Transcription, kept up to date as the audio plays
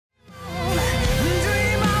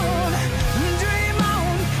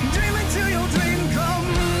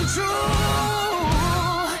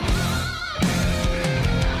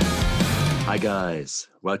guys,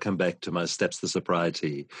 welcome back to my Steps to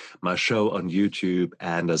Sobriety, my show on YouTube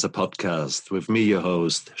and as a podcast with me, your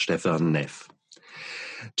host, Stefan Neff.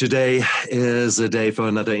 Today is a day for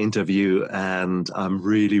another interview, and I'm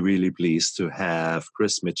really pleased to have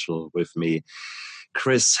Chris Mitchell with me.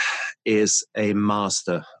 Chris is a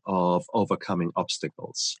master of overcoming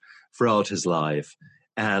obstacles throughout his life,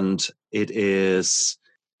 and it is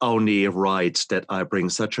only right that I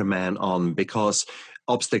bring such a man on because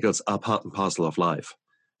obstacles are part and parcel of life.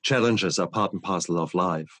 Challenges are part and parcel of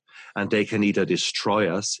life, and they can either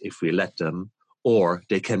destroy us if we let them, or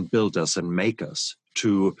they can build us and make us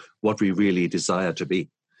to what we really desire to be.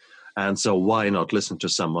 And so why not listen to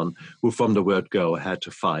someone who from the word go had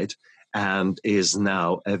to fight and is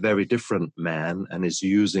now a very different man and is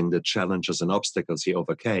using the challenges and obstacles he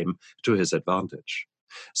overcame to his advantage.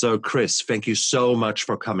 So Chris, thank you so much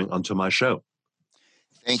for coming onto my show.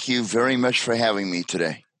 Thank you very much for having me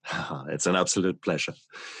today. It's an absolute pleasure.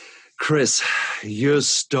 Chris, your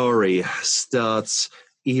story starts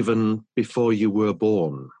even before you were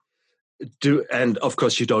born. And of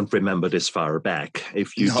course, you don't remember this far back.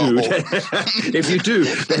 If you do,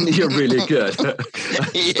 then you're really good.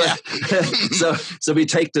 Yeah. So we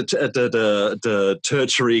take the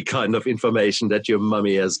tertiary kind of information that your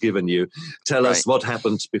mummy has given you. Tell us what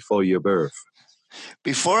happened before your birth.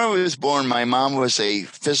 Before I was born, my mom was a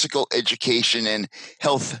physical education and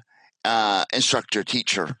health instructor,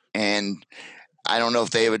 teacher. And I don't know if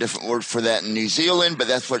they have a different word for that in New Zealand, but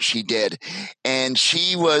that's what she did. And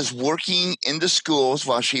she was working in the schools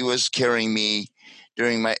while she was carrying me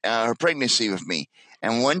during her pregnancy with me.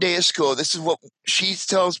 And one day at school, this is what she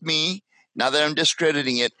tells me, not that I'm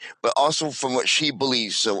discrediting it, but also from what she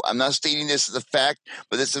believes. So I'm not stating this as a fact,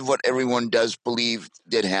 but this is what everyone does believe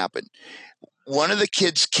did happen. One of the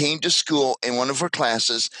kids came to school in one of her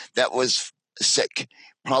classes that was sick,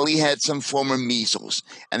 probably had some form of measles,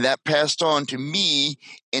 and that passed on to me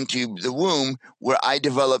into the womb, where I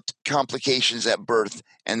developed complications at birth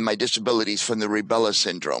and my disabilities from the rubella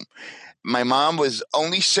syndrome. My mom was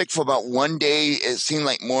only sick for about one day. It seemed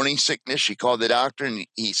like morning sickness. She called the doctor and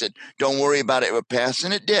he said, "Don't worry about it, it will pass,"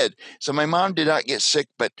 and it did. So my mom did not get sick,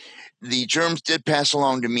 but the germs did pass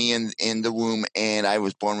along to me in the womb, and I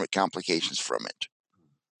was born with complications from it.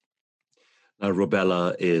 Now,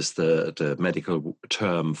 rubella is the medical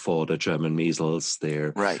term for the German measles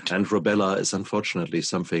there. Right. And rubella is unfortunately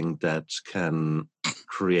something that can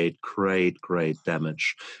create great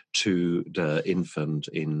damage to the infant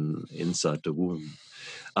inside the womb.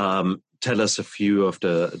 Tell us a few of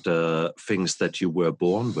the things that you were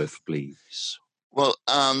born with, please. Well,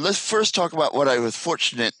 let's first talk about what I was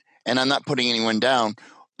fortunate, and I'm not putting anyone down,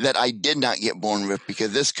 that I did not get born with,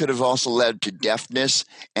 because this could have also led to deafness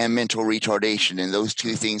and mental retardation. And those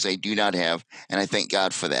two things I do not have, and I thank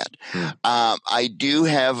God for that. I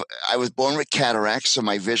was born with cataracts, so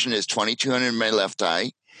my vision is 2200 in my left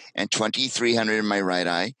eye and 2300 in my right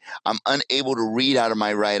eye. I'm unable to read out of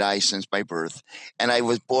my right eye since my birth, and I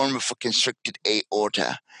was born with a constricted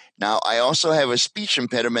aorta. Now, I also have a speech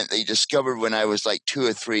impediment they discovered when I was like 2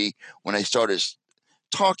 or 3, when I started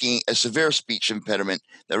talking, a severe speech impediment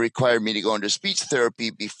that required me to go into speech therapy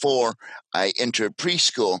before I entered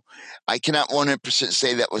preschool. I cannot 100%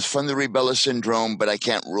 say that was from the rubella syndrome, but I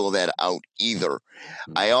can't rule that out either.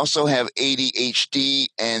 I also have ADHD,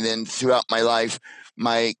 and then throughout my life,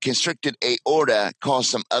 my constricted aorta caused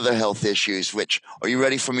some other health issues, which, are you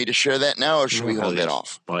ready for me to share that now, or should we hold that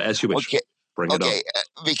off? Well, as you wish. Okay. Bring it Okay,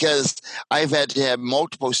 because I've had to have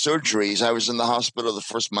multiple surgeries. I was in the hospital the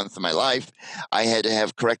first month of my life. I had to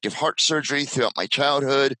have corrective heart surgery throughout my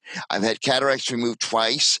childhood. I've had cataracts removed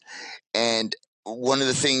twice. And one of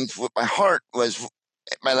the things with my heart was,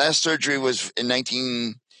 my last surgery was in the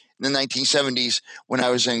 1970s when I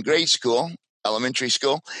was in grade school, elementary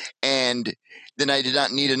school, and then I did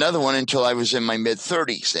not need another one until I was in my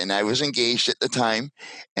mid-30s, and I was engaged at the time,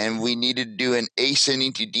 and we needed to do an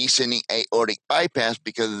ascending to descending aortic bypass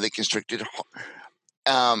because of the constricted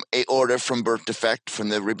aorta from birth defect from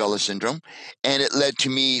the rubella syndrome, and it led to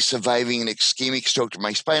me surviving an ischemic stroke to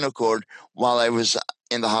my spinal cord while I was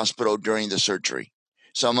in the hospital during the surgery.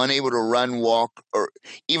 So I'm unable to run, walk, or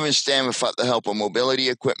even stand without the help of mobility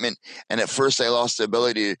equipment. And at first I lost the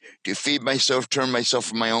ability to feed myself, turn myself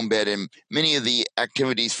from my own bed, and many of the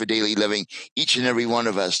activities for daily living, each and every one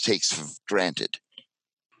of us takes for granted.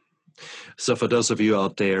 So for those of you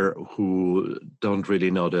out there who don't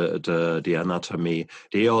really know the anatomy,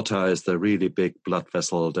 the aorta is the really big blood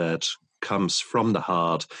vessel that comes from the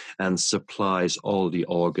heart and supplies all the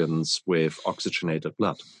organs with oxygenated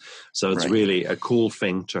blood. So it's really a cool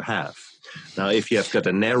thing to have. Now, if you have got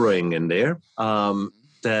a narrowing in there,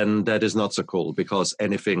 then that is not so cool, because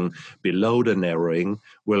anything below the narrowing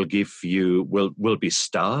will be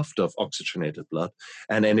starved of oxygenated blood,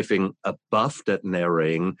 and anything above that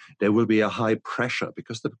narrowing, there will be a high pressure,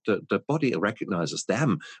 because the body recognizes,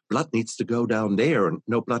 damn, blood needs to go down there and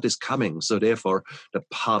no blood is coming. So therefore the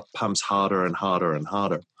heart pumps harder and harder and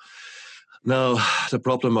harder. Now, the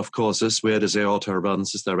problem, of course, is where the aorta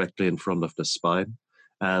runs is directly in front of the spine.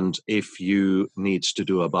 And if you need to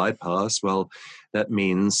do a bypass, well, that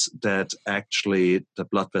means that actually the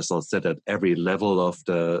blood vessels that at every level of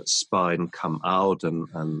the spine come out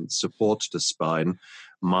and support the spine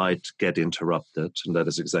might get interrupted. And that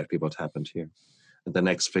is exactly what happened here. And the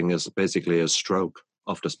next thing is basically a stroke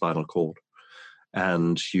of the spinal cord.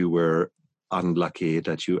 And you were unlucky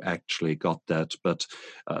that you actually got that, but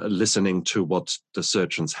listening to what the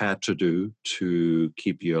surgeons had to do to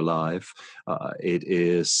keep you alive, it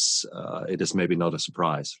is maybe not a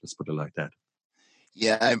surprise. Let's put it like that.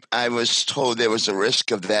 Yeah, I was told there was a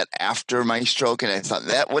risk of that after my stroke, and I thought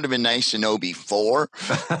that would have been nice to know before.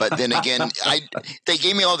 But then again, they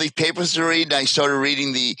gave me all these papers to read, and I started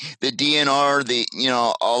reading the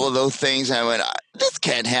DNR, all of those things. And I went, this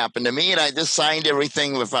can't happen to me, and I just signed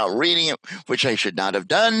everything without reading it, which I should not have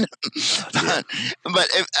done. But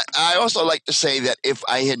I also like to say that if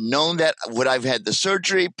I had known that, would I've had the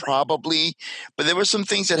surgery? Probably. But there were some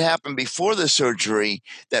things that happened before the surgery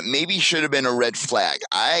that maybe should have been a red flag.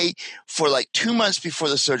 For like 2 months before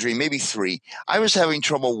the surgery, maybe 3, I was having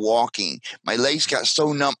trouble walking. My legs got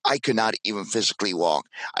so numb, I could not even physically walk.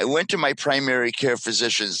 I went to my primary care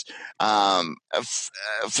physician's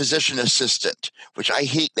physician assistant, which I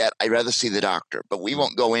hate that. I'd rather see the doctor, but we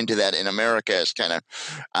won't go into that in America. It's kind of,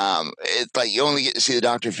 it's like you only get to see the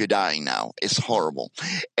doctor if you're dying now. It's horrible.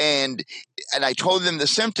 And I told them the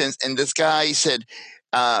symptoms, and this guy said,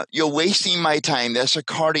 you're wasting my time. That's a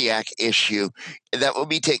cardiac issue that will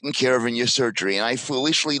be taken care of in your surgery. And I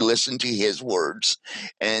foolishly listened to his words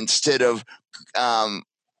instead of,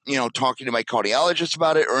 talking to my cardiologist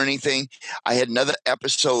about it or anything. I had another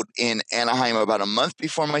episode in Anaheim about a month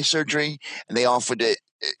before my surgery, and they offered to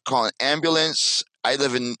call an ambulance. I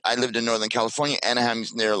lived in Northern California.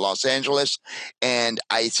 Anaheim's near Los Angeles. And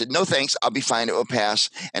I said, no, thanks. I'll be fine. It will pass.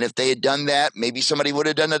 And if they had done that, maybe somebody would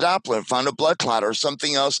have done a Doppler, found a blood clot or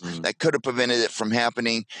something else that could have prevented it from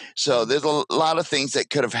happening. So there's a lot of things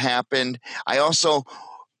that could have happened. I also,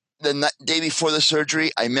 the day before the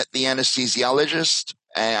surgery, I met the anesthesiologist.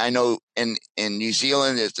 And I know in New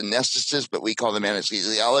Zealand there's anesthetists, but we call them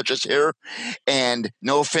anesthesiologists here. And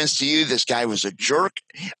no offense to you, this guy was a jerk.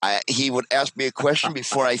 He would ask me a question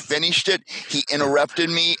before I finished it. He interrupted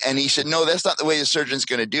me and he said, no, that's not the way the surgeon's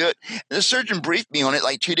going to do it. And the surgeon briefed me on it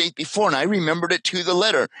like 2 days before, and I remembered it to the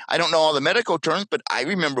letter. I don't know all the medical terms, but I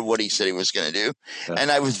remember what he said he was going to do. Yeah.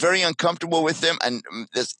 And I was very uncomfortable with them. And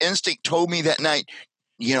this instinct told me that night,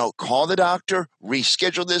 call the doctor,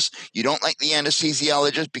 reschedule this. You don't like the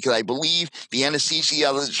anesthesiologist, because I believe the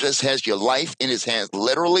anesthesiologist has your life in his hands,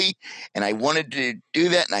 literally. And I wanted to do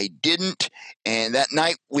that, and I didn't. And that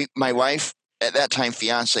night, my wife, at that time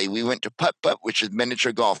fiance, we went to putt-putt, which is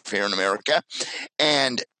miniature golf here in America.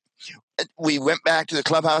 And we went back to the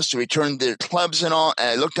clubhouse to return the clubs and all, and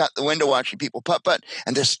I looked out the window watching people putt-putt,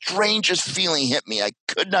 and the strangest feeling hit me. I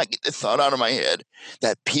could not get the thought out of my head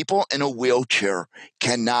that people in a wheelchair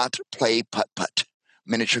cannot play putt-putt,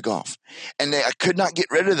 miniature golf. And I could not get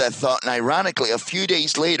rid of that thought, and ironically, a few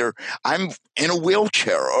days later, I'm in a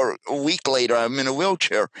wheelchair, or a week later, I'm in a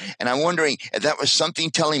wheelchair, and I'm wondering if that was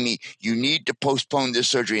something telling me you need to postpone this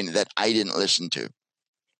surgery, and that I didn't listen to.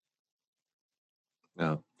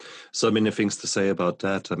 Yeah. So many things to say about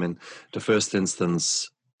that. I mean, the first instance,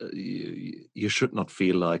 you should not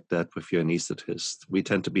feel like that with your anesthetist. We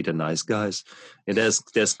tend to be the nice guys. And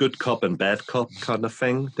there's good cop and bad cop kind of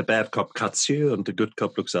thing. The bad cop cuts you and the good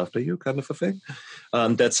cop looks after you kind of a thing.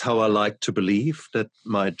 That's how I like to believe that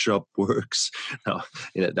my job works. No,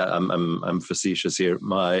 I'm facetious here.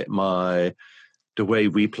 The way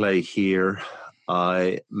we play here,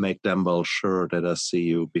 I make them well sure that I see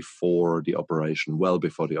you before the operation, well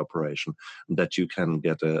before the operation, and that you can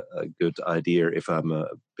get a good idea if I'm a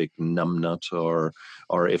big numbnut or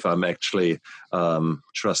if I'm actually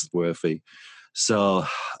trustworthy. So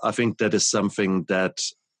I think that is something that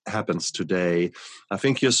happens today. I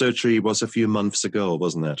think your surgery was a few months ago,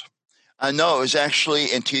 wasn't it? No, it was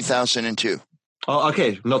actually in 2002. Oh,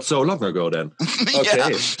 okay. Not so long ago then.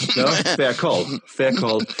 Okay. No, fair call. Fair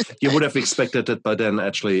call. You would have expected that by then,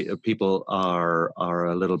 actually, people are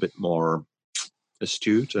a little bit more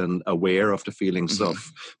astute and aware of the feelings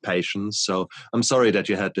of patients. So I'm sorry that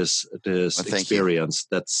you had this experience.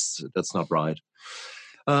 That's not right.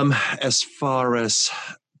 As far as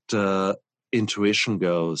intuition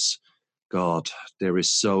goes, God, there is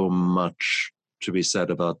so much to be said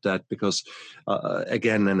about that, because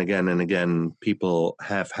again and again and again, people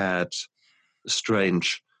have had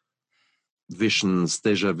strange visions,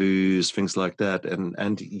 deja vus, things like that,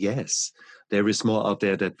 and yes, there is more out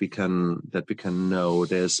there that we can know.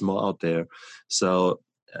 There's more out there. So,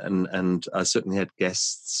 and I certainly had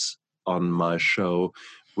guests on my show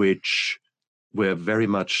which were very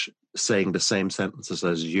much saying the same sentences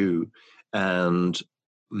as you, and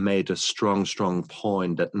made a strong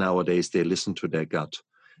point that nowadays they listen to their gut.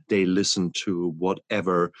 They listen to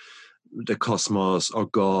whatever the cosmos or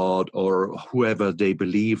God or whoever they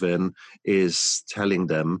believe in is telling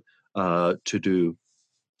them to do.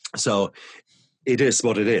 So it is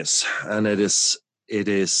what it is, and it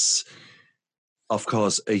is of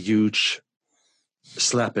course a huge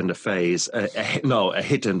slap in the face, a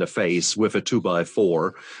hit in the face with a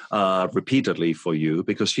 2x4 repeatedly for you,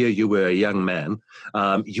 because here you were a young man.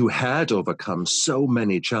 You had overcome so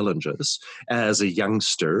many challenges as a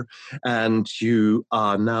youngster, and you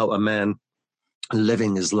are now a man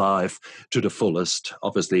living his life to the fullest.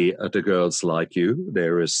 Obviously, the girls like you.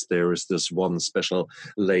 There is this one special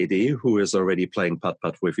lady who is already playing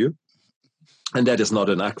putt-putt with you. And that is not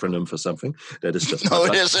an acronym for something. That is just no,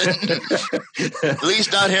 it isn't. At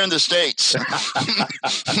least not here in the States.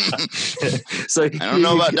 So I don't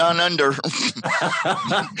know about down under.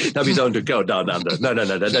 No, we don't go down under. No.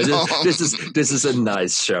 This is a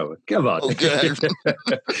nice show. Come on. Oh, good.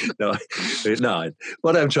 No.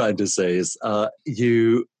 What I'm trying to say is,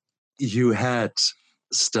 you had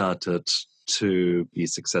started to be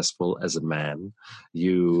successful as a man.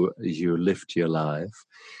 You lived your life.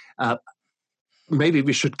 Maybe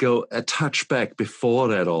we should go a touch back before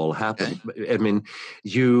that all happened. Okay. I mean,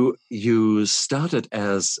 you started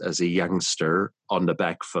as a youngster on the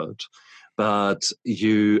back foot, but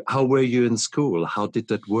how were you in school? How did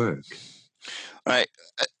that work? Right.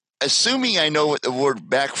 Assuming I know what the word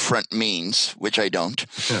back front means, which I don't.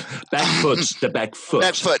 Back foot, the back foot.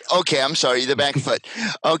 Back foot. Okay, I'm sorry, the back foot.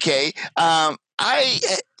 Okay.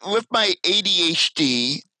 With my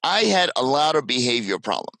ADHD, I had a lot of behavior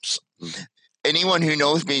problems. Anyone who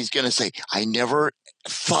knows me is going to say, I never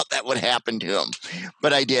thought that would happen to him.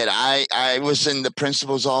 But I did. I was in the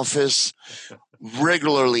principal's office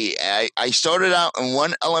regularly. I started out in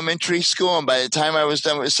one elementary school, and by the time I was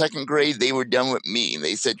done with second grade, they were done with me.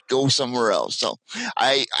 They said, go somewhere else. So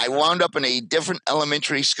I wound up in a different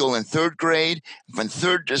elementary school in third grade, from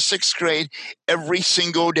third to sixth grade, every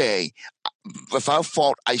single day. Without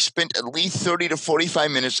fault, I spent at least 30 to 45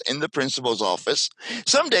 minutes in the principal's office.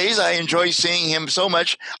 Some days I enjoyed seeing him so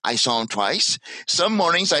much, I saw him twice. Some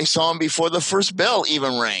mornings I saw him before the first bell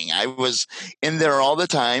even rang. I was in there all the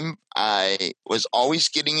time. I was always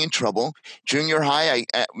getting in trouble. Junior high,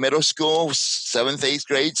 middle school, 7th, 8th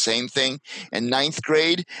grade, same thing. And 9th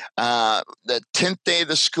grade, the 10th day of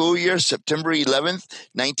the school year, September 11th,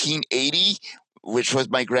 1980, which was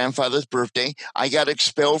my grandfather's birthday, I got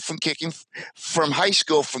expelled from high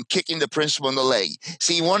school from kicking the principal in the leg.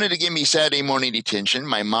 See, he wanted to give me Saturday morning detention.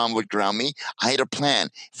 My mom would ground me. I had a plan.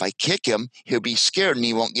 If I kick him, he'll be scared and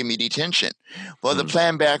he won't give me detention. Well, the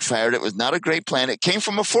plan backfired. It was not a great plan. It came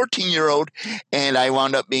from a 14-year-old, and I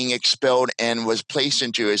wound up being expelled and was placed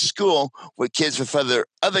into a school with kids with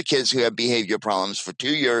other kids who had behavior problems for 2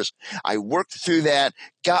 years. I worked through that,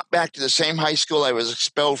 got back to the same high school I was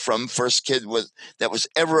expelled from. First kid that was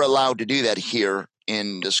ever allowed to do that here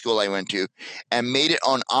in the school I went to, and made it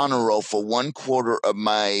on honor roll for 1/4 of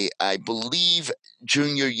my, I believe,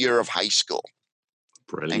 junior year of high school.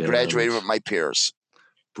 Brilliant. And graduated with my peers.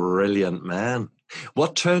 Brilliant, man.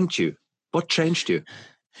 What turned you? What changed you?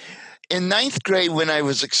 In 9th grade, when I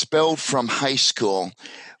was expelled from high school,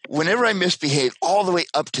 whenever I misbehaved, all the way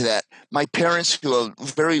up to that, my parents, who are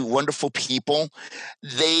very wonderful people,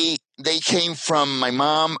 they came from, my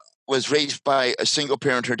mom was raised by a single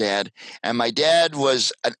parent, her dad, and my dad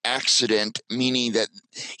was an accident, meaning that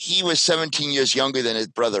he was 17 years younger than his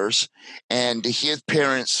brothers, and his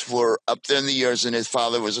parents were up there in the years, and his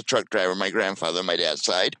father was a truck driver, my grandfather on my dad's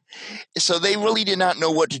side. So they really did not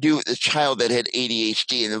know what to do with a child that had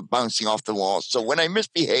ADHD and bouncing off the walls. So when I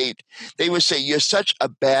misbehaved, they would say, "You're such a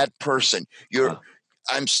bad person.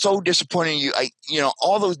 I'm so disappointed in you."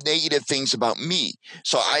 All those negative things about me.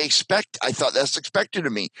 So I thought that's expected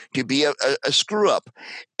of me, to be a screw up.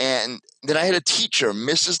 And then I had a teacher,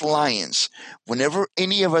 Mrs. Lyons. Whenever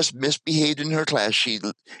any of us misbehaved in her class, she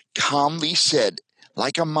calmly said,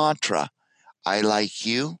 like a mantra, "I like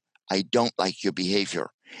you. I don't like your behavior."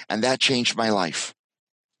 And that changed my life.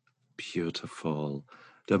 Beautiful.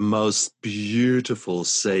 the most beautiful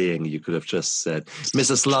saying you could have just said.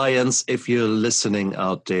 Mrs. Lyons, if you're listening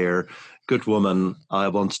out there, good woman, I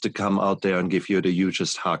want to come out there and give you the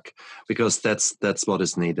hugest hug, because that's what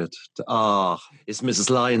is needed. Is Mrs.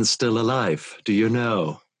 Lyons still alive? Do you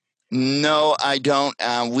know? No, I don't.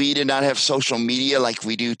 We did not have social media like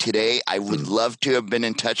we do today. I would love to have been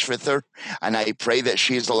in touch with her, and I pray that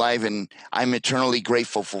she is alive, and I'm eternally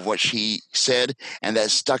grateful for what she said, and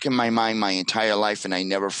that's stuck in my mind my entire life, and I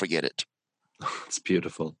never forget it. It's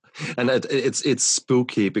beautiful. And it's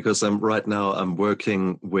spooky because I'm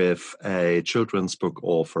working with a children's book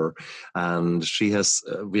author, and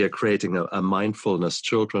we are creating a mindfulness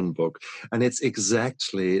children book, and it's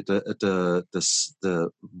exactly the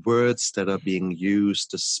words that are being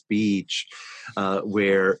used, the speech,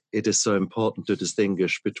 where it is so important to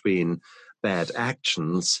distinguish between bad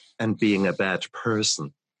actions and being a bad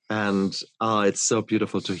person. And it's so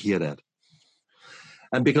beautiful to hear that.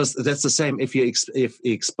 And because that's the same, if you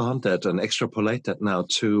expand that and extrapolate that now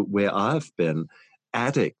to where I've been,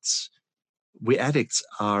 we addicts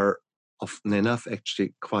are often enough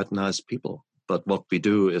actually quite nice people. But what we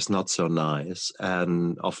do is not so nice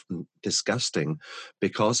and often disgusting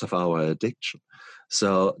because of our addiction.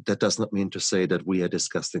 So that does not mean to say that we are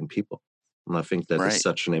disgusting people. And I think that is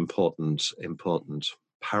such an important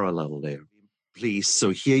parallel there. Please,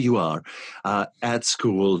 so here you are at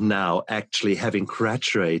school now, actually having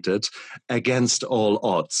graduated against all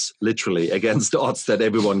odds, literally against the odds that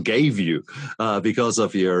everyone gave you because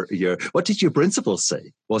of your. What did your principal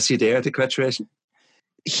say? Was he there at the graduation?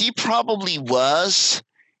 He probably was.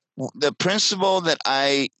 The principal that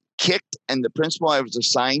I kicked and the principal I was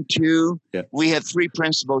assigned to, we had three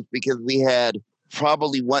principals because we had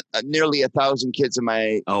probably nearly 1,000 kids in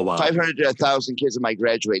my 500 to 1,000 kids in my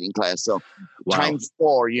graduating class. So times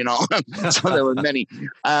 4, so there were many.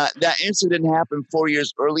 That incident happened 4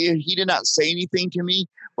 years earlier. He did not say anything to me,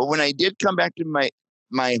 but when I did come back to my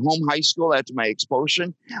home high school after my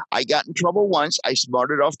expulsion, I got in trouble once. I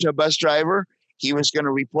smarted off to a bus driver. He was going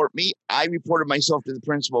to report me. I reported myself to the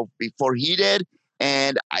principal before he did,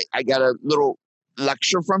 and I got a little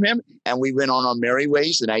lecture from him, and we went on our merry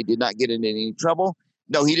ways, and I did not get in any trouble.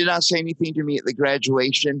 No, he did not say anything to me at the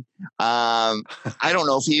graduation. I don't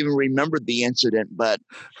know if he even remembered the incident, but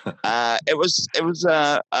it was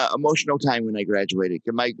a emotional time when I graduated,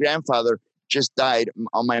 because my grandfather just died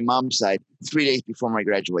on my mom's side 3 days before my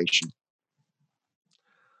graduation.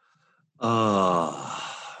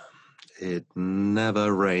 It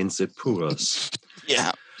never rains, it pours.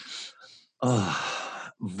 Yeah.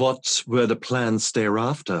 What were the plans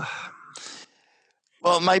thereafter?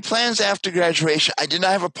 Well, my plans after graduation, I did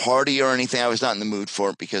not have a party or anything. I was not in the mood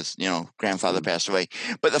for it because, grandfather passed away.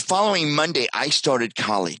 But the following Monday, I started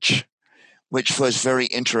college, which was very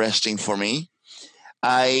interesting for me.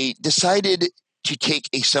 I decided to take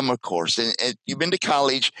a summer course. And you've been to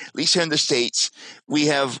college, at least here in the States, we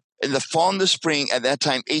have in the fall and the spring, at that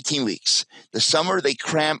time, 18 weeks. The summer, they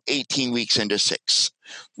cram 18 weeks into 6,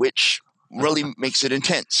 which really makes it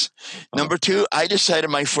intense. Number 2, I decided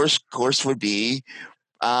my first course would be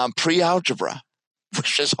pre-algebra,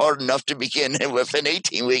 which is hard enough to begin with in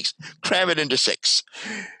 18 weeks, cram it into 6.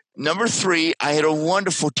 Number 3, I had a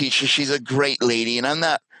wonderful teacher. She's a great lady, and I'm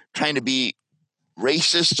not trying to be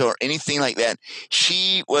racist or anything like that.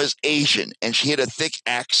 She was Asian and she had a thick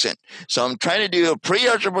accent. So I'm trying to do a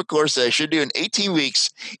pre-algebra course that I should do in 18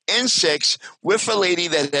 weeks in 6 with a lady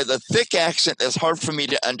that has a thick accent that's hard for me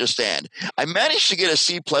to understand. I managed to get a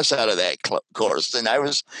C+ out of that course, and I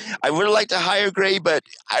would have liked a higher grade, but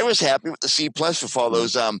I was happy with the C+ with all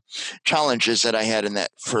those challenges that I had in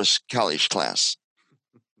that first college class.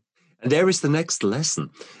 And there is the next lesson.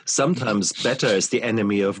 Sometimes better is the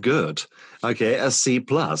enemy of good. Okay, a C+.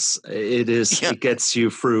 It gets you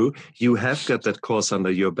through. You have got that course under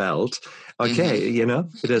your belt. Okay,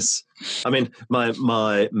 it is. I mean,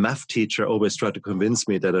 my math teacher always tried to convince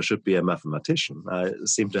me that I should be a mathematician. I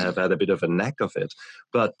seem to have had a bit of a knack of it.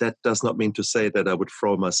 But that does not mean to say that I would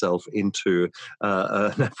throw myself into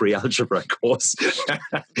a pre-algebra course.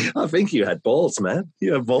 I think you had balls, man.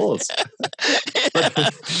 You had balls.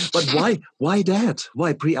 But why that?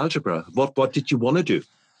 Why pre-algebra? What did you want to do?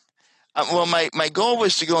 Well, my goal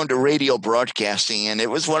was to go into radio broadcasting, and it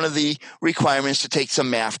was one of the requirements to take some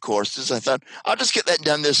math courses. I thought, I'll just get that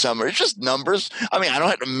done this summer. It's just numbers. I mean, I don't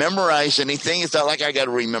have to memorize anything. It's not like I got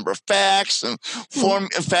to remember facts and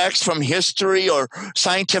facts from history or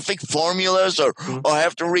scientific formulas or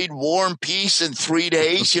have to read War and Peace in 3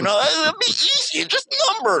 days. It'll be easy. It's just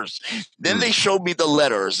numbers. Then they showed me the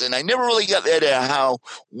letters, and I never really got the idea how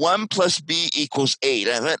 1 + B = 8.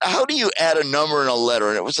 I thought, how do you add a number and a letter?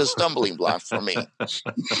 And it was a stumbling stumbling block for me.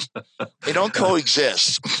 They don't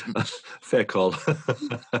coexist. Fair call.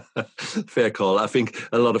 Fair call. I think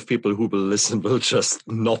a lot of people who will listen will just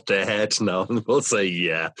nod their head now and will say,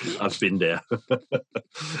 yeah, I've been there.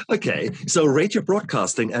 Okay, so radio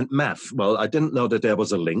broadcasting and math. Well, I didn't know that there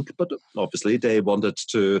was a link, but obviously they wanted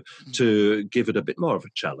to give it a bit more of a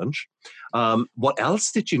challenge. What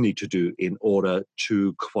else did you need to do in order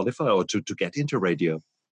to qualify or to get into radio?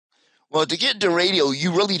 Well, to get into radio,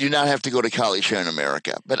 you really do not have to go to college here in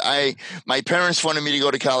America. But my parents wanted me to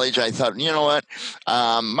go to college. I thought, you know what,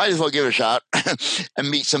 might as well give it a shot and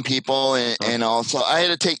meet some people and all. So I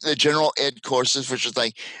had to take the general ed courses, which is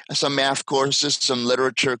like some math courses, some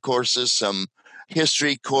literature courses, some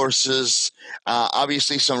history courses,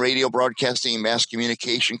 obviously some radio broadcasting and mass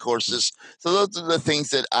communication courses. So those are the things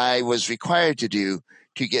that I was required to do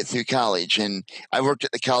to get through college. And I worked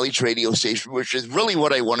at the college radio station, which is really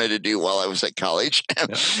what I wanted to do while I was at college.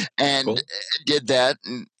 Yeah. And cool. Did that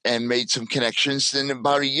and made some connections. Then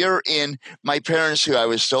about a year in, my parents, who I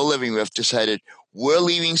was still living with, decided, we're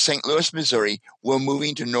leaving St. Louis, Missouri. We're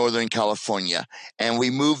moving to Northern California. And we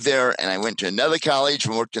moved there, and I went to another college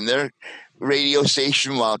and worked in their radio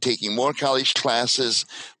station while taking more college classes.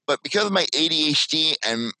 But because of my ADHD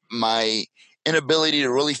and my inability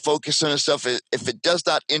to really focus on stuff, if it does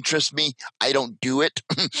not interest me, I don't do it,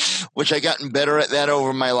 which I gotten better at that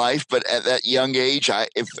over my life. But at that young age,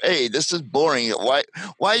 this is boring.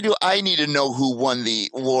 Why do I need to know who won the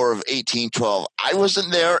War of 1812? I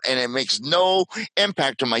wasn't there, and it makes no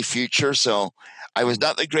impact on my future. So I was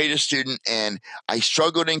not the greatest student, and I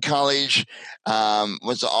struggled in college,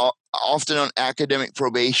 was often on academic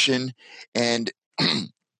probation, and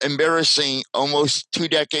embarrassing, almost 2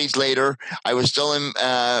 decades later, I was still in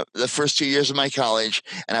the first 2 years of my college,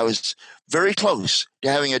 and I was very close to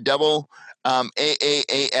having a double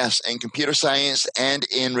AAAS in computer science and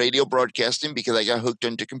in radio broadcasting because I got hooked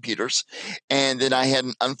into computers. And then I had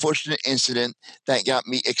an unfortunate incident that got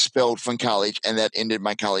me expelled from college, and that ended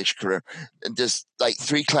my college career. Just like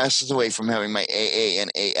 3 classes away from having my AA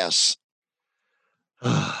and AS.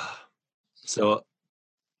 So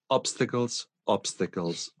obstacles.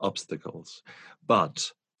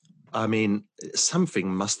 But, I mean,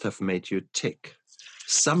 something must have made you tick.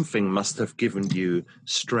 Something must have given you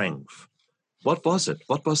strength. What was it?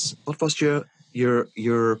 What was your I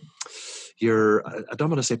don't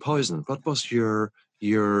want to say poison. What was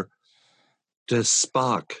the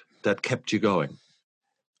spark that kept you going?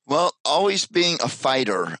 Well, always being a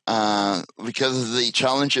fighter. Because of the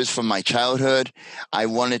challenges from my childhood, I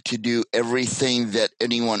wanted to do everything that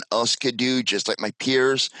anyone else could do, just like my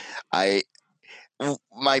peers.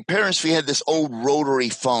 My parents, we had this old rotary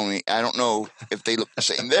phone. I don't know if they look the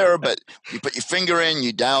same there, but you put your finger in,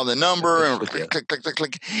 you dial the number, and click, click, click, click,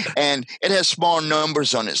 click, and it has small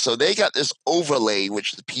numbers on it. So they got this overlay,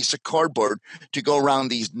 which is a piece of cardboard, to go around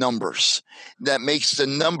these numbers. That makes the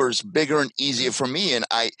numbers bigger and easier for me. And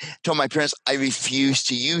I told my parents I refused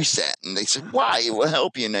to use that. And they said, why? It will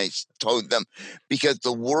help you. And I told them, because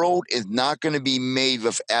the world is not going to be made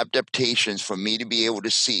with adaptations for me to be able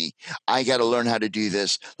to see. I got to learn how to do this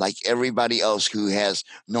like everybody else who has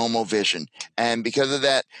normal vision. And because of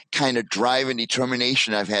that kind of drive and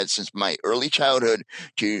determination I've had since my early childhood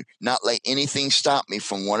to not let anything stop me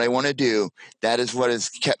from what I want to do, that is what has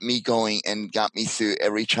kept me going and got me through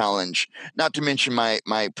every challenge. Not to mention my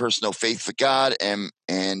personal faith for God and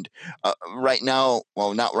right now,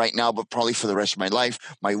 well, not right now, but probably for the rest of my life,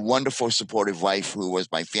 my wonderful supportive wife, who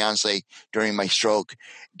was my fiance during my stroke,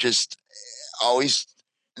 just always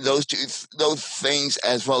those things,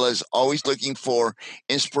 as well as always looking for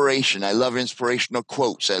inspiration. I love inspirational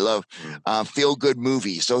quotes. I love feel-good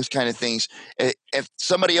movies, those kind of things. If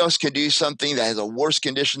somebody else can do something that has a worse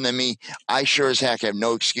condition than me, I sure as heck have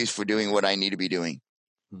no excuse for doing what I need to be doing.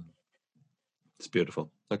 It's beautiful.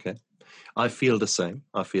 Okay. I feel the same.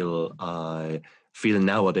 I feel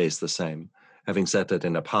nowadays the same. Having said that,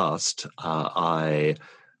 in the past, I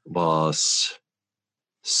was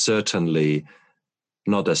certainly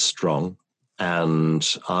not as strong,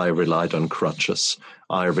 and I relied on crutches.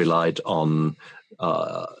 I relied on,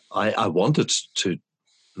 I wanted to,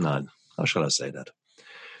 no, how shall I say that?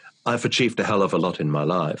 I've achieved a hell of a lot in my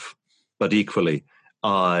life, but equally,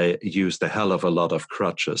 I used a hell of a lot of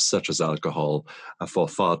crutches, such as alcohol, for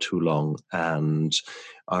far too long. And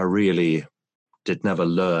I really did never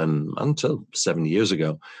learn until 7 years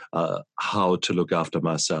ago how to look after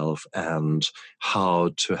myself and how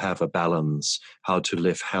to have a balance, how to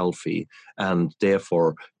live healthy, and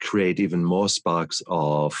therefore create even more sparks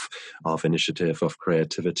of initiative, of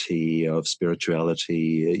creativity, of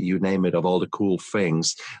spirituality, you name it, of all the cool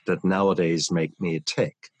things that nowadays make me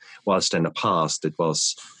tick. Whilst in the past it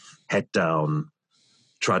was head down,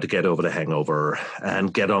 try to get over the hangover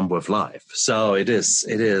and get on with life. So it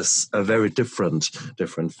is a very different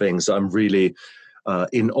thing. So I'm really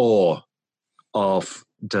in awe of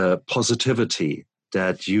the positivity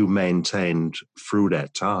that you maintained through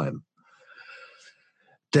that time.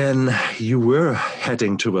 Then you were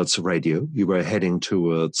heading towards radio. You were heading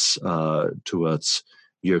towards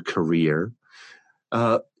your career.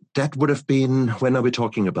 That would have been, when are we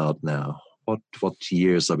talking about now? What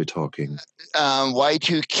years are we talking?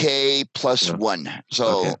 Y2K plus one,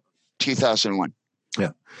 so okay. 2001.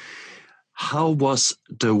 Yeah. How was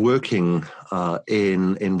the working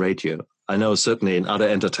in radio? I know certainly in other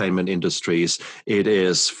entertainment industries, it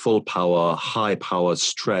is full power, high power,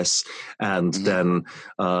 stress, and then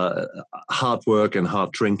hard work and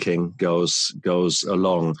hard drinking goes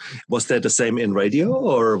along. Was that the same in radio,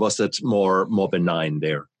 or was it more benign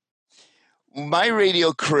there? My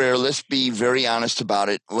radio career, let's be very honest about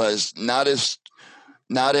it, was not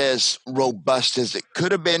as robust as it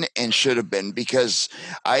could have been and should have been, because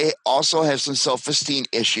I also have some self-esteem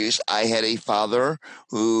issues. I had a father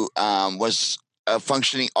who was a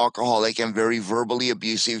functioning alcoholic and very verbally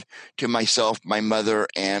abusive to myself, my mother,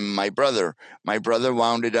 and my brother. My brother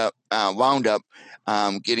wound up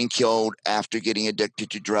getting killed after getting addicted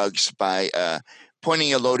to drugs by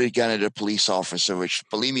pointing a loaded gun at a police officer, which,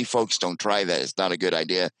 believe me, folks, don't try that. It's not a good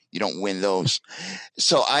idea. You don't win those.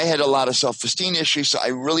 So I had a lot of self-esteem issues, so I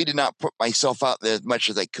really did not put myself out there as much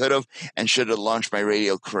as I could have and should have launched my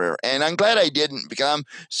radio career. And I'm glad I didn't, because I'm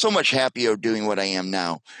so much happier doing what I am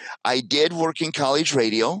now. I did work in college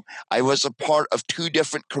radio. I was a part of 2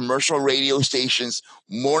 different commercial radio stations'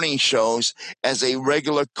 morning shows as a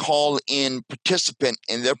regular call-in participant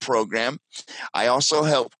in their program. I also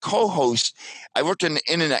helped co-host. I worked in an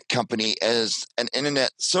internet company, as an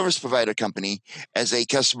internet service provider company, as a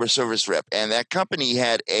customer service rep. And that company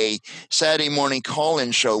had a Saturday morning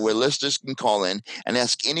call-in show where listeners can call in and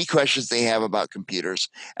ask any questions they have about computers.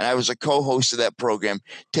 And I was a co-host of that program,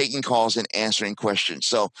 taking calls and answering questions.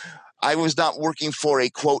 So I was not working for a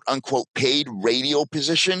quote unquote paid radio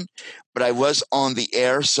position, but I was on the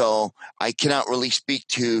air. So I cannot really speak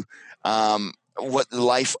to what the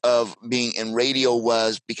life of being in radio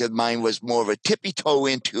was, because mine was more of a tippy toe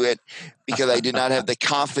into it, because I did not have the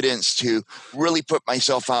confidence to really put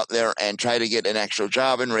myself out there and try to get an actual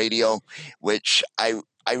job in radio, which I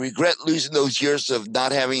regret losing those years of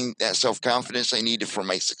not having that self-confidence I needed for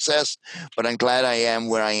my success. But I'm glad I am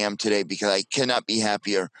where I am today, because I cannot be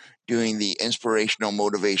happier doing the inspirational,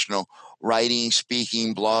 motivational writing,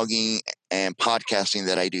 speaking, blogging, and podcasting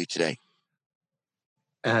that I do today.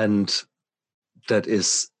 And that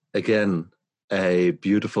is, again, a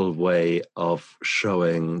beautiful way of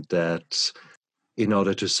showing that in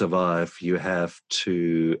order to survive, you have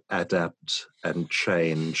to adapt and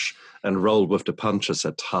change and roll with the punches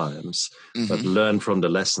at times, but learn from the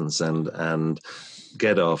lessons and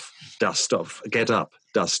get up, dust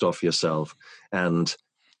off yourself, and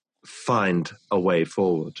find a way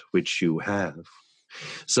forward, which you have.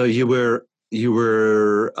 So you were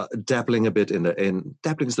dabbling a bit in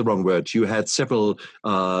dabbling is the wrong word. You had several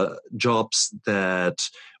jobs that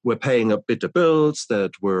were paying a bit of bills,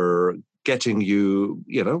 that were getting you,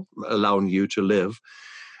 allowing you to live.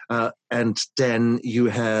 And then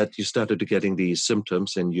you started to getting these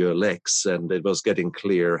symptoms in your legs, and it was getting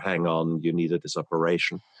clear, hang on, you needed this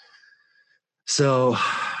operation. So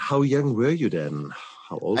how young were you then?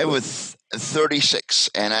 How old? I was 36,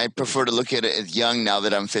 and I prefer to look at it as young now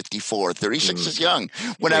that I'm 54. 36 is young.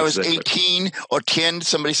 When I was 18 or 10,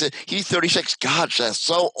 somebody said, he's 36. Gosh, that's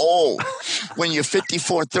so old. When you're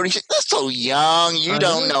 54, 36, that's so young. You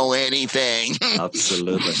don't know anything.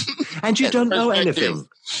 Absolutely. And you don't know anything.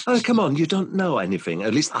 Oh, come on, you don't know anything.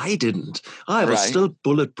 At least I didn't. I was still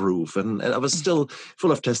bulletproof, and I was still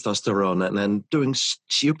full of testosterone and doing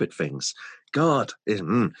stupid things. God.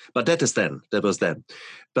 But that was then.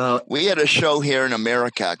 But we had a show here in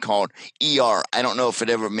America called ER. I don't know if it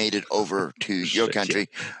ever made it over to your country.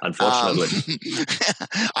 Unfortunately.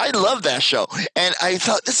 I love that show. And I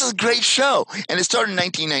thought, this is a great show. And it started in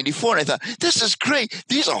 1994. And I thought, this is great.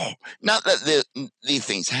 These are, not that these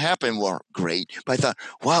things happen were great, but I thought,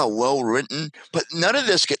 wow, well written. But none of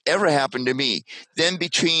this could ever happen to me. Then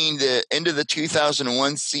between the end of the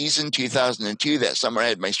 2001 season, 2002, that summer I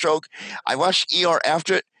had my stroke, I watched ER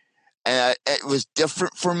after it, and it was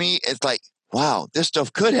different for me. It's like, wow, this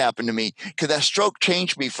stuff could happen to me, because that stroke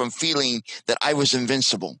changed me from feeling that I was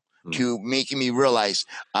invincible to making me realize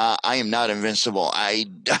I am not invincible. I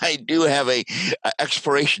do have a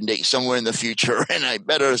expiration date somewhere in the future, and I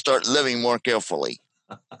better start living more carefully.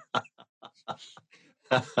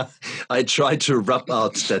 I try to rub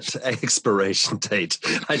out that expiration date.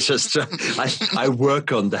 I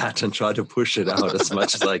work on that and try to push it out as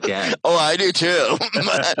much as I can. Oh, I do too.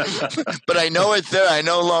 But I know it's there. I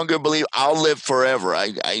no longer believe I'll live forever.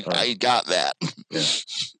 I got that. Yeah.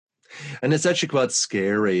 And it's actually quite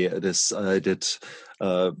scary. I did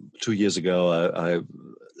 2 years ago. I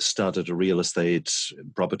started a real estate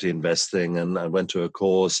property investing, and I went to a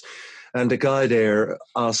course. And the guy there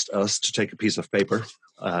asked us to take a piece of paper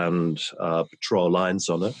and draw lines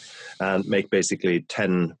on it and make basically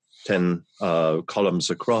 10 columns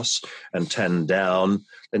across and 10 down.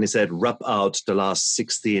 Then he said, rub out the last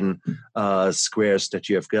 16 squares that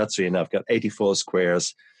you have got. So I've got 84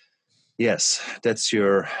 squares. Yes, that's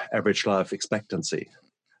your average life expectancy.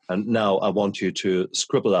 And now I want you to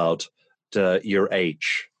scribble out your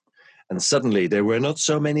age. And suddenly there were not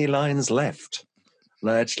so many lines left.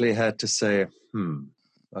 And I actually had to say,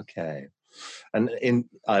 okay. And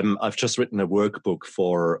I've just written a workbook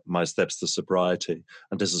for my Steps to Sobriety.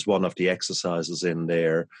 And this is one of the exercises in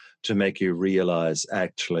there to make you realize,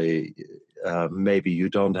 actually, maybe you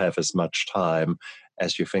don't have as much time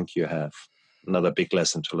as you think you have. Another big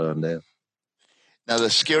lesson to learn there. Now,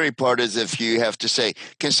 the scary part is if you have to say,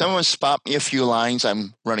 can someone spot me a few lines?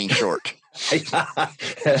 I'm running short.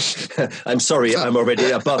 I'm sorry, I'm already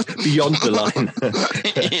beyond the line.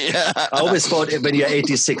 Yeah. I always thought when you're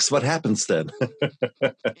 86, what happens then?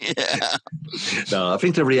 Yeah. No, I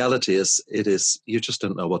think the reality is, you just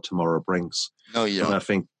don't know what tomorrow brings. No, you don't. And I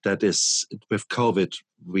think that is, with COVID,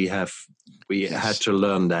 we had to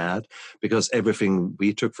learn that, because everything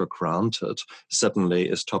we took for granted suddenly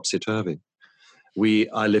is topsy-turvy.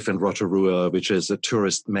 I live in Rotorua, which is a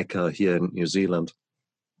tourist mecca here in New Zealand.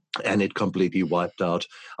 And it completely wiped out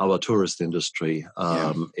our tourist industry.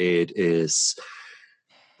 It is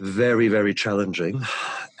very, very challenging,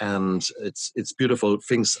 and it's beautiful.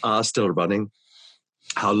 Things are still running.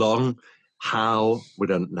 How long? We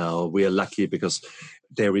don't know. We are lucky because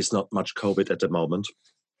there is not much COVID at the moment.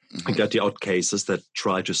 We got the odd cases that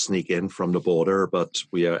try to sneak in from the border, but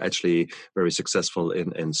we are actually very successful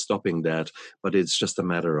in stopping that. But it's just a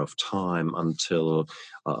matter of time until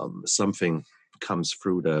something comes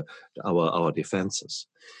through our defenses.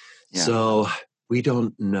 Yeah. So we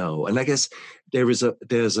don't know. And I guess there's a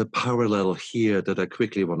parallel here that I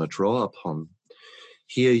quickly want to draw upon.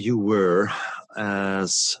 Here you were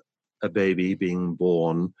as a baby being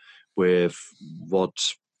born with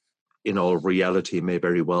what in all reality may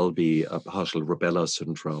very well be a partial rubella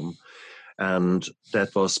syndrome. And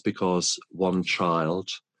that was because one child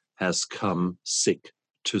has come sick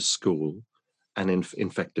to school and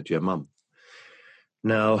infected your mum.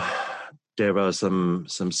 Now, there are some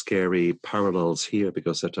scary parallels here,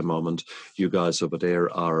 because at the moment, you guys over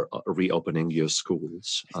there are reopening your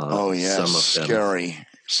schools. Oh, yeah, some of them.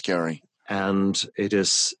 Scary. And it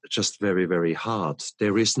is just very, very hard.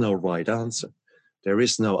 There is no right answer. There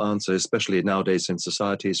is no answer, especially nowadays in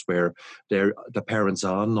societies where the parents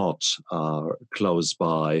are not close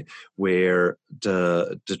by, where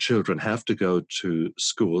the children have to go to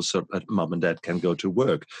school so that mom and dad can go to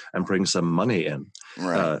work and bring some money in.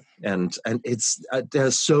 Right. And it's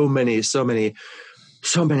there's so many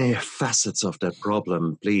facets of that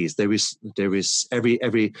problem. Please, there is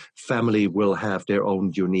every family will have their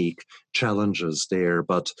own unique challenges there,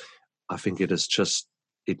 but I think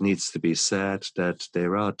it needs to be said that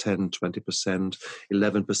there are 10, 20%,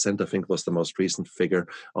 11%, I think was the most recent figure,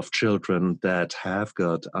 of children that have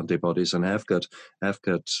got antibodies and have got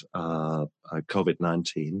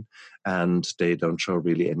COVID-19, and they don't show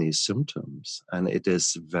really any symptoms. And it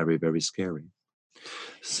is very, very scary.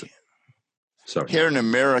 So, sorry. Here in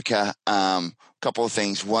America, a couple of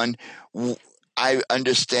things. One, I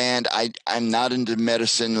understand I'm not into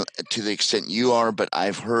medicine to the extent you are, but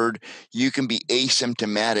I've heard you can be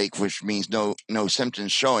asymptomatic, which means no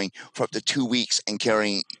symptoms showing, for up to 2 weeks and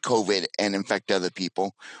carrying COVID and infect other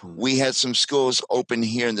people. We had some schools open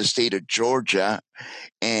here in the state of Georgia,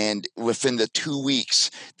 and within the 2 weeks,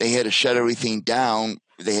 they had to shut everything down.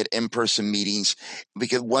 They had in-person meetings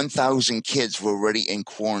because 1,000 kids were already in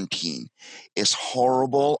quarantine. It's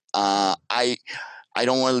horrible. I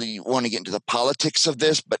don't really want to get into the politics of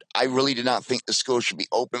this, but I really do not think the school should be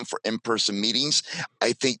open for in-person meetings.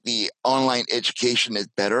 I think the online education is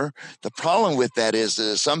better. The problem with that is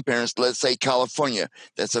that some parents, let's say California,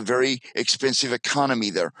 that's a very expensive economy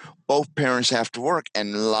there. Both parents have to work,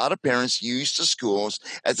 and a lot of parents use the schools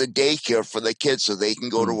as a daycare for their kids so they can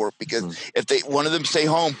go to work, because if one of them stay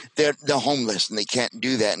home, they're homeless and they can't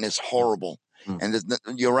do that, and it's horrible. And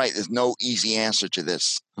you're right, there's no easy answer to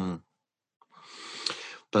this.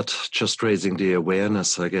 But just raising the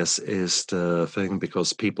awareness, I guess, is the thing,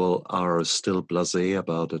 because people are still blasé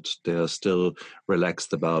about it. They're still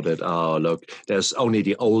relaxed about it. Oh, look, there's only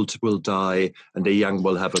the old will die and the young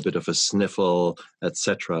will have a bit of a sniffle,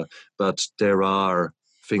 etc. But there are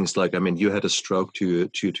things like, I mean, you had a stroke due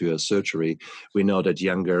to a surgery. We know that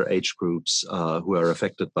younger age groups who are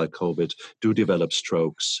affected by COVID do develop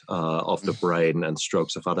strokes of the brain and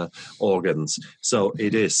strokes of other organs. So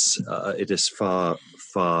it is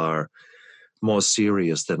far more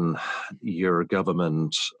serious than your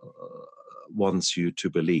government wants you to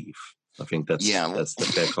believe. I think that's the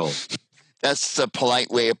fair call. That's the polite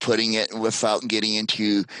way of putting it, without getting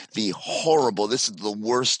into the horrible. This is the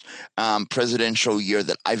worst presidential year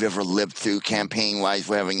that I've ever lived through, campaign-wise.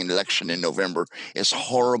 We're having an election in November. It's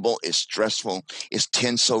horrible. It's stressful. It's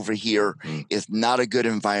tense over here. It's not a good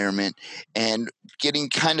environment. And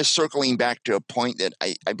circling back to a point that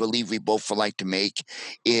I believe we both would like to make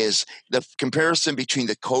is the comparison between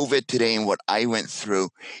the COVID today and what I went through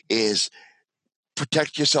is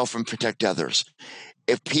protect yourself and protect others.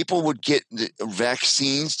 If people would get the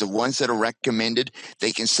vaccines, the ones that are recommended,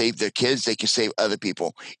 they can save their kids, they can save other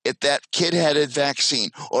people. If that kid had a vaccine,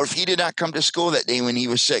 or if he did not come to school that day when he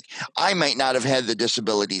was sick, I might not have had the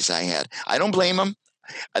disabilities I had. I don't blame him.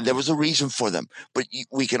 There was a reason for them. But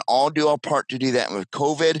we can all do our part to do that. And with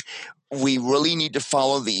COVID, we really need to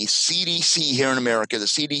follow the CDC here in America, the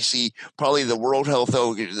CDC, probably the World Health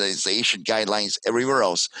Organization guidelines everywhere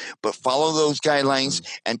else. But follow those guidelines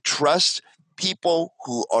and trust people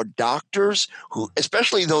who are doctors,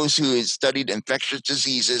 especially those who have studied infectious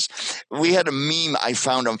diseases. We had a meme I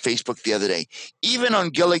found on Facebook the other day. Even on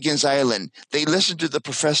Gilligan's Island, they listen to the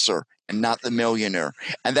professor and not the millionaire.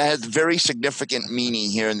 And that has very significant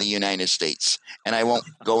meaning here in the United States. And I won't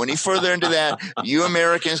go any further into that. You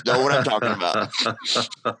Americans know what I'm talking about.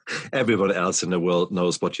 Everybody else in the world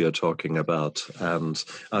knows what you're talking about. And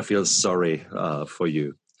I feel sorry for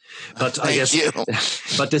you. But I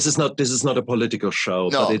guess, but this is not a political show.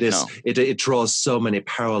 No, but it draws so many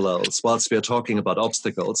parallels. Whilst we are talking about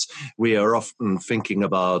obstacles, we are often thinking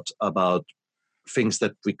about things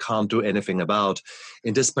that we can't do anything about.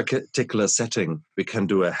 In this particular setting, we can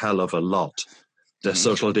do a hell of a lot. The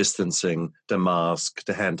social distancing, the mask,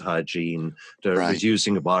 the hand hygiene, the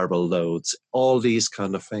reducing viral loads, all these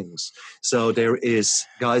kind of things. So there is,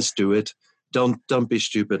 guys, do it. Don't be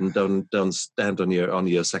stupid and don't stand on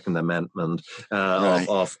your Second Amendment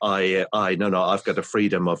I've got the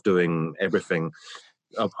freedom of doing everything.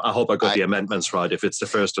 I hope I got the amendments right, if it's the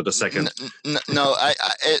first or the second. No,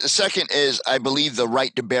 the second is, I believe, the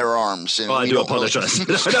right to bear arms. And I do apologize.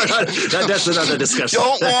 That's another discussion.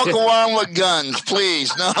 Don't walk around with guns,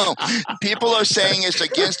 please. No. People are saying it's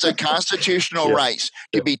against their constitutional rights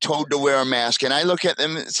to be told to wear a mask. And I look at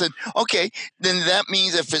them and said, okay, then that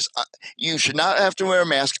means if it's you should not have to wear a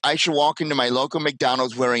mask, I should walk into my local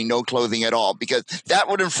McDonald's wearing no clothing at all, because that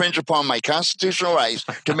would infringe upon my constitutional rights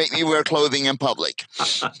to make me wear clothing in public.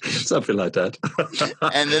 Something like that.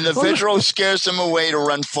 And then the visual scares them away to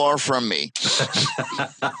run far from me.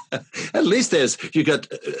 At least you got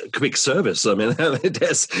quick service. I mean,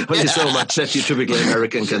 there's only so much that you typically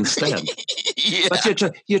American can stand. But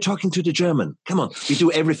you're talking to the German. Come on, we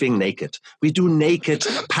do everything naked. We do naked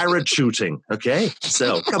parachuting. Okay,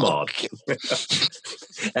 so come on.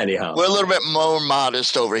 Anyhow, we're a little bit more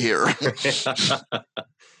modest over here.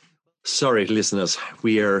 Sorry, listeners,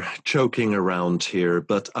 we are joking around here,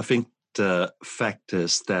 but I think the fact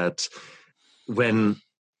is that when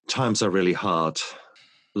times are really hard,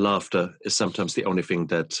 laughter is sometimes the only thing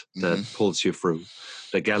that pulls you through.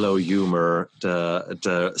 The gallow humor,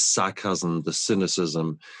 the sarcasm, the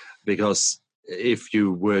cynicism, because if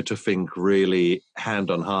you were to think really hand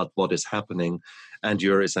on heart what is happening and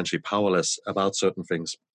you're essentially powerless about certain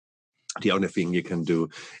things, the only thing you can do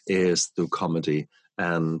is do comedy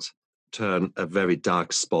and turn a very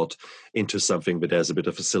dark spot into something where there's a bit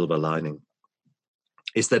of a silver lining.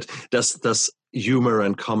 Does humor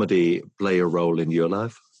and comedy play a role in your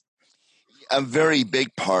life? a very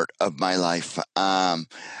big part of my life.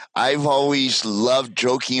 I've always loved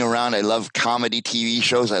joking around. I love comedy TV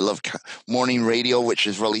shows. I love morning radio, which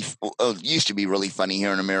is really used to be really funny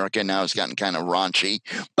here in America. Now it's gotten kind of raunchy,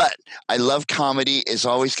 but I love comedy. It's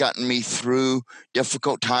always gotten me through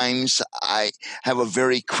difficult times. I have a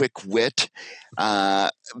very quick wit.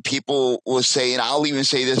 People will say, and I'll even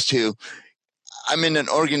say this too, I'm in an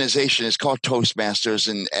organization, it's called Toastmasters,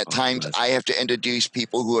 and at times I have to introduce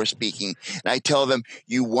people who are speaking. And I tell them,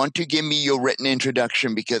 you want to give me your written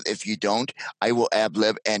introduction, because if you don't, I will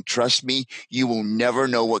ad-lib. And trust me, you will never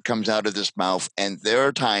know what comes out of this mouth. And there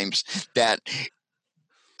are times that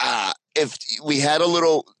if we had a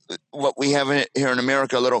little, what we have here in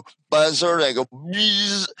America, a little buzzer that go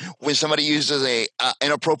when somebody uses a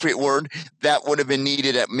inappropriate word, that would have been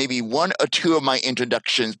needed at maybe one or two of my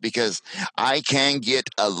introductions, because I can get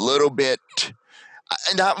a little bit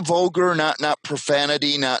not vulgar, not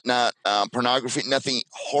profanity, not pornography, nothing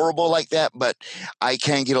horrible like that, but I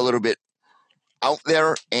can get a little bit out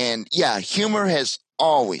there. And yeah, humor has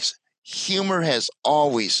always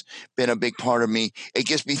been a big part of me. It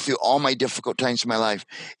gets me through all my difficult times in my life,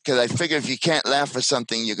 because I figure if you can't laugh at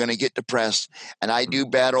something, you're going to get depressed. And I do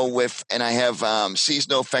battle with, and I have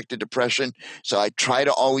seasonal affective depression. So I try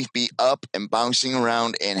to always be up and bouncing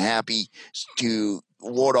around and happy to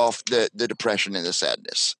ward off the depression and the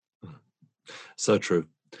sadness. So true.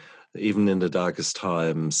 Even in the darkest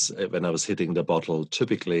times, when I was hitting the bottle,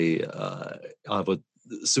 typically I would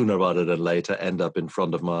sooner rather than later end up in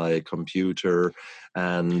front of my computer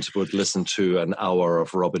and would listen to an hour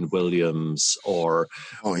of Robin Williams or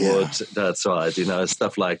that's right,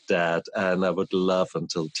 stuff like that. And I would laugh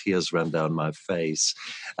until tears ran down my face,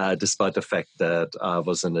 despite the fact that I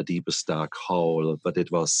was in the deepest dark hole. But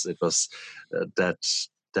it was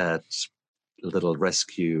that little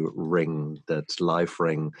rescue ring, that life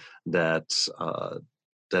ring that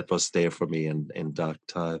was there for me in dark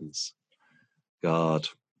times. God.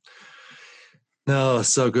 No,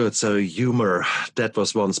 so good. So humor, that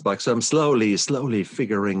was one spark. So I'm slowly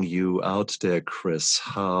figuring you out there, Chris,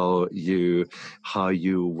 how you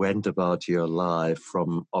went about your life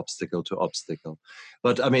from obstacle to obstacle.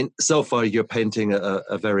 But I mean, so far you're painting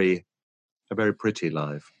a very pretty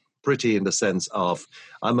life. Pretty in the sense of,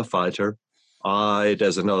 I'm a fighter.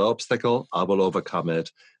 There's another obstacle, I will overcome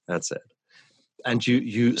it. That's it. And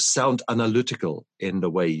you sound analytical in the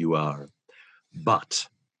way you are. But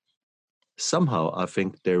somehow I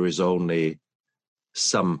think there is only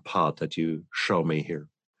some part that you show me here.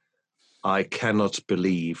 I cannot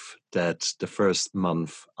believe that the first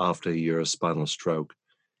month after your spinal stroke,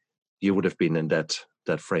 you would have been in that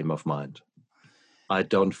frame of mind. I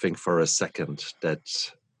don't think for a second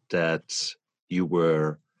that you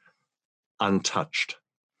were untouched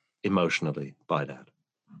emotionally by that.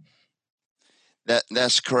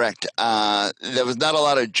 That's correct. There was not a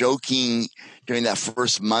lot of joking during that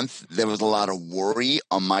first month. There was a lot of worry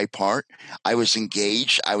on my part. I was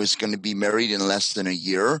engaged. I was going to be married in less than a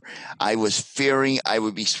year. I was fearing I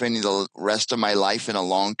would be spending the rest of my life in a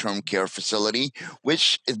long-term care facility,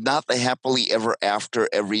 which is not the happily ever after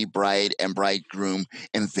every bride and bridegroom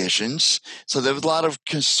envisions. So there was a lot of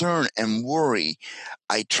concern and worry.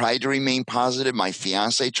 I tried to remain positive. My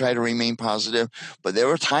fiance tried to remain positive, but there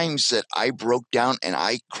were times that I broke down and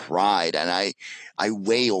I cried and I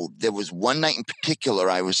wailed. There was one night in particular,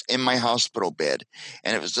 I was in my hospital bed,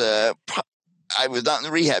 and it was I was not in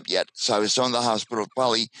the rehab yet, so I was still in the hospital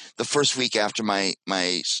probably the first week after my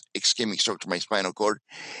ischemic stroke to my spinal cord,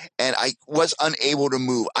 and I was unable to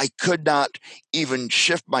move. I could not even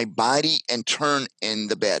shift my body and turn in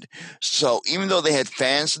the bed. So even though they had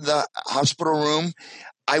fans in the hospital room,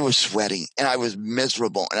 I was sweating and I was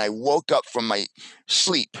miserable. And I woke up from my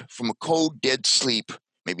sleep, from a cold, dead sleep.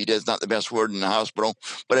 Maybe that's not the best word in the hospital,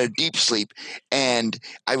 but a deep sleep. And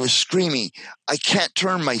I was screaming, I can't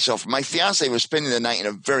turn myself. My fiance was spending the night in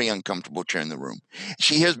a very uncomfortable chair in the room.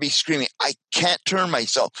 She hears me screaming, I can't turn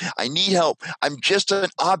myself. I need help. I'm just an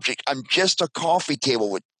object. I'm just a coffee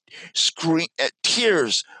table with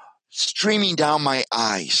tears streaming down my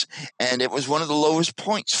eyes. And it was one of the lowest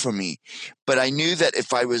points for me. But I knew that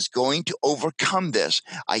if I was going to overcome this,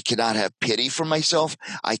 I cannot have pity for myself.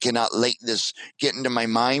 I cannot let this get into my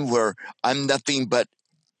mind where I'm nothing but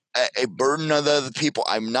a burden on the other people.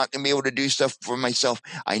 I'm not going to be able to do stuff for myself.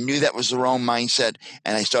 I knew that was the wrong mindset,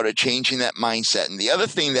 and I started changing that mindset. And the other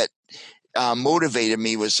thing that motivated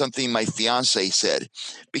me was something my fiance said,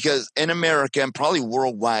 because in America and probably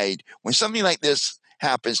worldwide, when something like this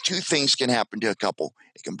happens, two things can happen to a couple.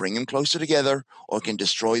 It can bring them closer together, or it can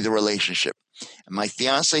destroy the relationship. And my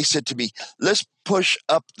fiance said to me, let's push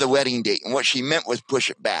up the wedding date. And what she meant was push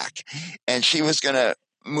it back. And she was going to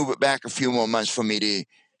move it back a few more months for me to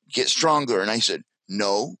get stronger. And I said,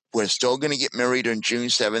 no, we're still going to get married on June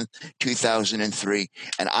 7th, 2003,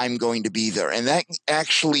 and I'm going to be there. And that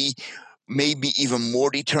actually made me even more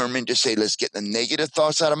determined to say, let's get the negative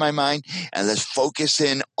thoughts out of my mind and let's focus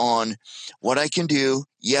in on what I can do.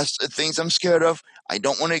 Yes, the things I'm scared of, I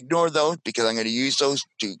don't want to ignore those because I'm going to use those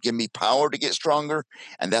to give me power to get stronger.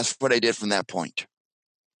 And that's what I did from that point.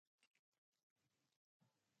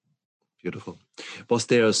 Beautiful. Was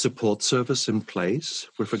there a support service in place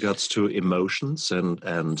with regards to emotions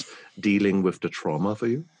and dealing with the trauma for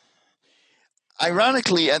you?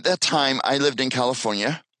 Ironically, at that time, I lived in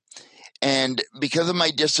California. And because of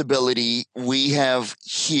my disability, we have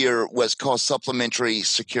here what's called supplementary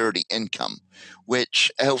security income,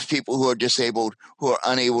 which helps people who are disabled, who are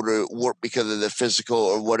unable to work because of the physical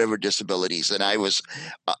or whatever disabilities. And I was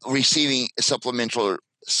receiving supplementary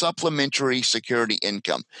security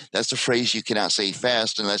income. That's a phrase you cannot say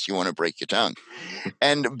fast unless you want to break your tongue.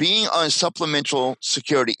 And being on supplemental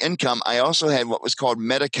security income, I also had what was called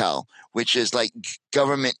Medi-Cal, which is like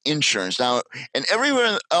government insurance. Now, and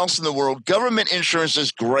everywhere else in the world, government insurance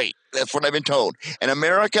is great. That's what I've been told. In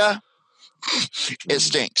America, it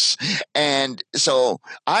stinks. And so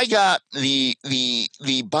I got the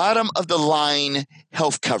bottom of the line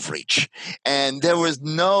health coverage, and there was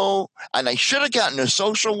no, and I should have gotten a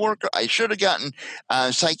social worker. I should have gotten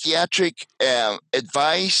psychiatric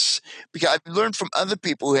advice, because I've learned from other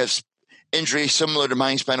people who have injuries similar to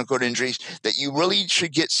mine, spinal cord injuries, that you really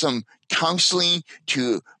should get some counseling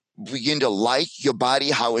to begin to like your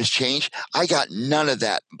body, how it's changed. I got none of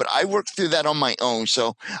that, but I worked through that on my own.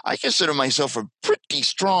 So I consider myself a pretty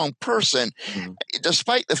strong person,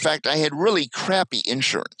 despite the fact I had really crappy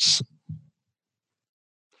insurance.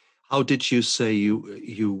 How did you say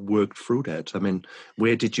you worked through that? I mean,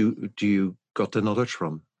 where do you got the knowledge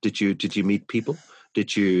from? Did you meet people?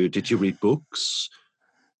 Did you read books?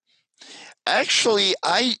 Actually,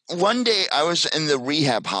 one day I was in the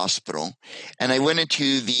rehab hospital, and I went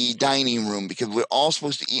into the dining room because we're all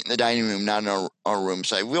supposed to eat in the dining room, not in our room.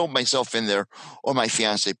 So I wheeled myself in there, or my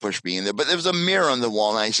fiance pushed me in there. But there was a mirror on the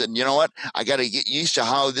wall, and I said, you know what? I got to get used to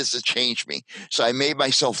how this has changed me. So I made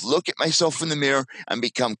myself look at myself in the mirror and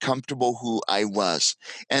become comfortable who I was.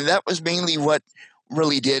 And that was mainly what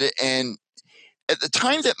really did it. And at the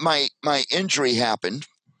time that my injury happened,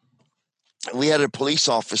 we had a police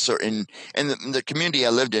officer in the community I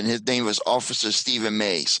lived in. His name was Officer Stephen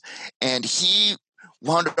Mays, and he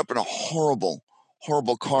wound up in a horrible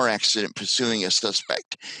car accident pursuing a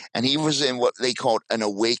suspect. And he was in what they called an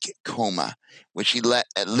awake coma, which he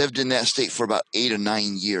lived in that state for about 8 or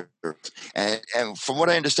 9 years. And from what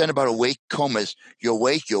I understand about awake comas, you're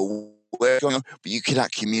awake, you're aware, but you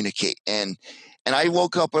cannot communicate. And I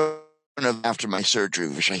woke up after my surgery,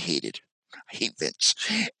 which I hated. I hate Vince.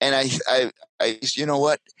 And I, you know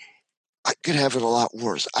what? I could have it a lot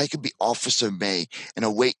worse. I could be Officer May in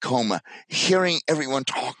a wake coma, hearing everyone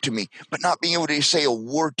talk to me, but not being able to say a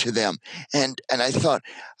word to them. And I thought,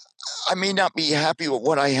 I may not be happy with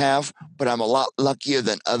what I have, but I'm a lot luckier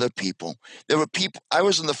than other people. There were people, I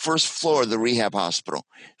was on the first floor of the rehab hospital.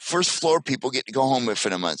 First floor, people get to go home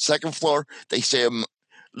within a month. Second floor, they stay a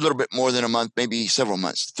little bit more than a month, maybe several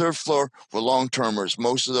months. Third floor were long-termers.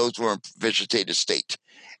 Most of those were in vegetative state.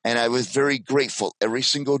 And I was very grateful every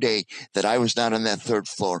single day that I was not on that third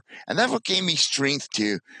floor. And that what gave me strength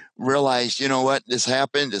to realize, you know what, this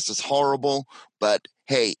happened. This is horrible, but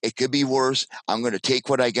hey, it could be worse. I'm going to take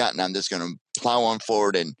what I got, and I'm just going to plow on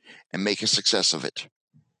forward and make a success of it.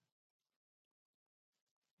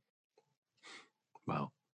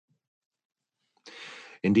 Wow.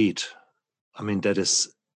 Indeed. I mean, that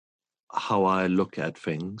is how I look at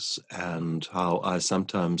things, and how I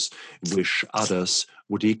sometimes wish others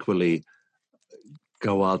would equally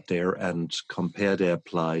go out there and compare their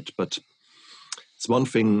plight. But it's one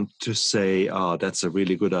thing to say, that's a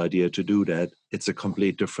really good idea to do that. It's a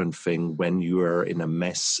complete different thing when you are in a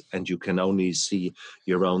mess and you can only see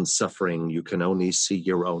your own suffering. You can only see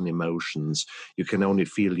your own emotions. You can only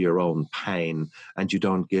feel your own pain, and you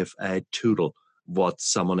don't give a tootle what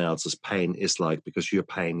someone else's pain is like, because your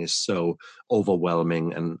pain is so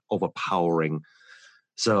overwhelming and overpowering.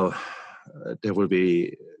 So there will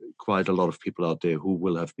be quite a lot of people out there who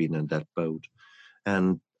will have been in that boat.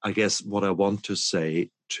 And I guess what I want to say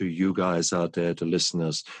to you guys out there, the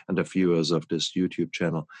listeners and the viewers of this YouTube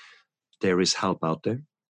channel, there is help out there.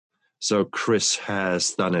 So Chris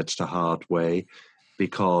has done it the hard way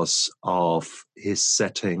because of his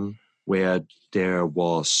setting, where there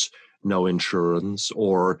was no insurance,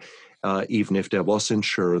 or even if there was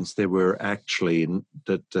insurance, they were actually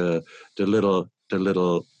the little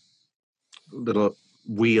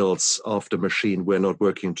wheels of the machine were not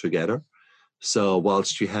working together. So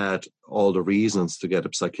whilst you had all the reasons to get a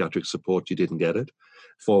psychiatric support, you didn't get it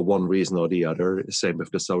for one reason or the other. Same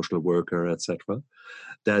with the social worker, etc.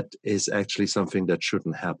 That is actually something that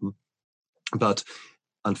shouldn't happen. But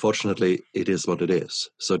unfortunately, it is what it is.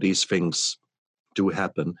 So these things do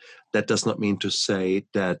happen. That does not mean to say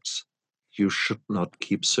that you should not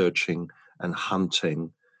keep searching and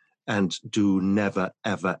hunting and do never,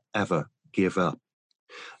 ever, ever give up.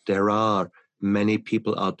 There are many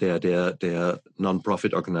people out there, there are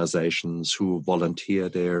nonprofit organizations who volunteer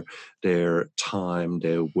their time,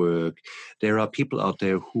 their work. There are people out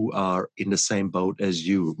there who are in the same boat as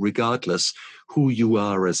you, regardless who you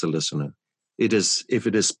are as a listener. If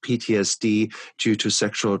it is PTSD due to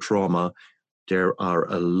sexual trauma, there are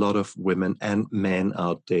a lot of women and men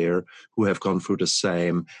out there who have gone through the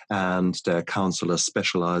same, and there are counselors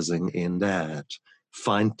specializing in that.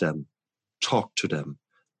 Find them, talk to them.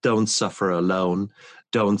 Don't suffer alone.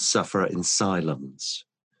 Don't suffer in silence.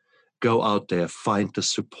 Go out there, find the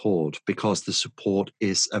support, because the support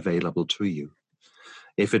is available to you.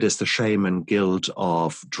 If it is the shame and guilt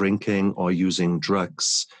of drinking or using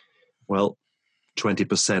drugs, well,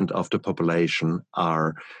 20% of the population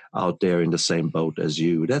are out there in the same boat as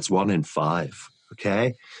you. That's 1 in 5,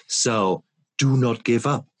 okay? So do not give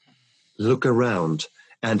up. Look around,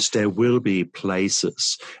 and there will be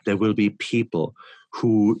places, there will be people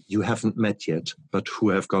who you haven't met yet, but who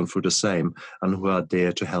have gone through the same and who are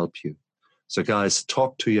there to help you. So guys,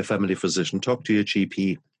 talk to your family physician, talk to your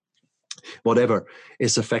GP. Whatever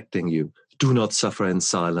is affecting you, do not suffer in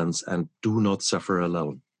silence and do not suffer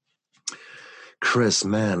alone. Chris,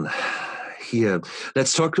 man, here,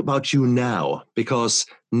 let's talk about you now, because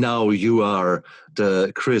now you are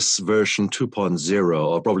the Chris version 2.0,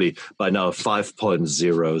 or probably by now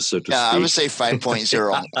 5.0, so to speak. Yeah, I would say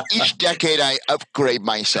 5.0. Each decade I upgrade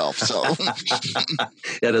myself. So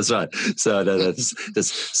yeah, that's right. So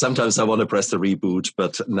that's sometimes I want to press the reboot,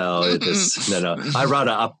 but no, it is no. I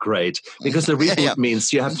rather upgrade, because the reboot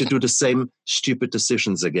means you have to do the same stupid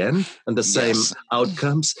decisions again and the same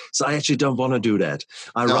outcomes. So I actually don't want to do that.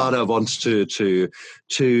 I rather want to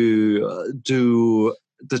do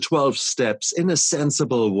the 12 steps in a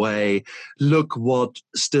sensible way. Look what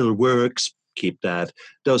still works, keep that.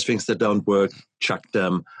 Those things that don't work, chuck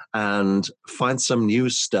them, and find some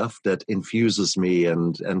new stuff that infuses me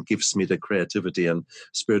and gives me the creativity and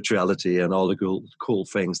spirituality and all the cool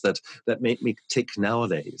things that make me tick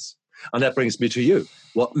nowadays. And that brings me to you.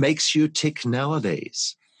 What makes you tick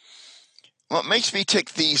nowadays? What makes me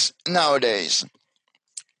tick these nowadays?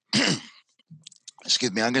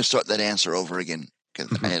 Excuse me, I'm going to start that answer over again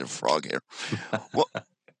because I had a frog here.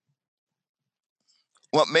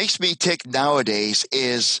 What makes me tick nowadays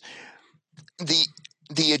is the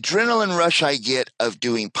adrenaline rush I get of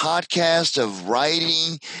doing podcasts, of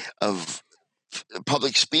writing, of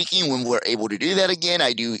public speaking. When we're able to do that again,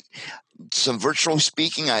 I do some virtual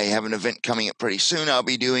speaking. I have an event coming up pretty soon I'll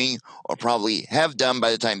be doing, or probably have done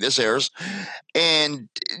by the time this airs, and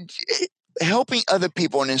helping other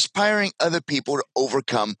people and inspiring other people to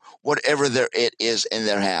overcome whatever it is in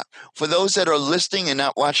their hat. For those that are listening and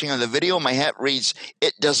not watching on the video, my hat reads,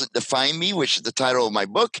 "It Doesn't Define Me," which is the title of my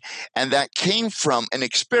book. And that came from an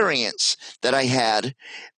experience that I had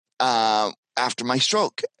after my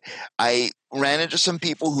stroke. I ran into some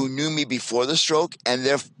people who knew me before the stroke, and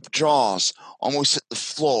their jaws almost hit the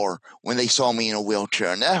floor when they saw me in a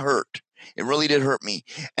wheelchair. And that hurt. It really did hurt me.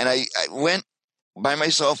 And I went by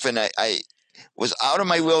myself, and I was out of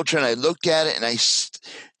my wheelchair, and I looked at it, and I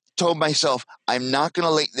told myself, I'm not going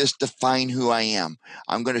to let this define who I am.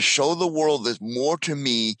 I'm going to show the world there's more to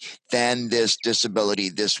me than this disability,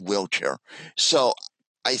 this wheelchair. So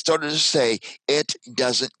I started to say, it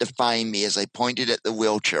doesn't define me, as I pointed at the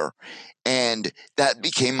wheelchair. And that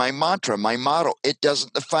became my mantra, my motto. It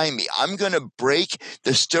doesn't define me. I'm going to break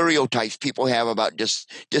the stereotypes people have about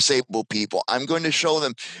disabled people. I'm going to show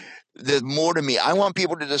them there's more to me. I want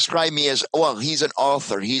people to describe me as, well, he's an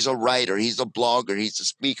author, he's a writer, he's a blogger, he's a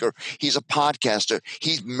speaker, he's a podcaster,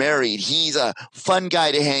 he's married, he's a fun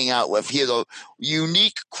guy to hang out with, he has a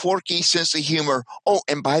unique, quirky sense of humor. Oh,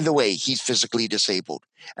 and by the way, he's physically disabled.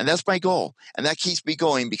 And that's my goal. And that keeps me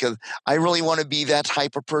going, because I really want to be that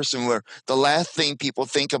type of person where the last thing people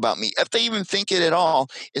think about me, if they even think it at all,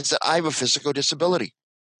 is that I have a physical disability.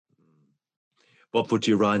 What would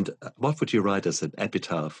you write as an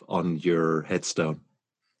epitaph on your headstone?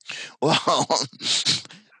 Well,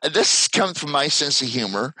 this comes from my sense of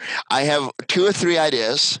humor. I have 2 or 3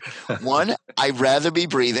 ideas. One, I'd rather be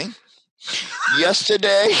breathing.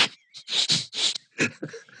 Yesterday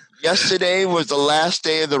was the last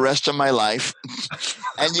day of the rest of my life,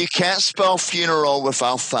 and you can't spell funeral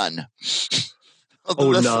without fun.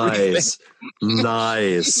 Oh, nice.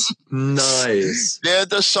 Nice.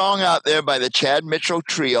 There's a song out there by the Chad Mitchell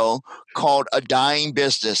Trio called A Dying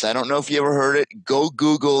Business. I don't know if you ever heard it. Go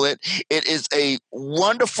Google it. It is a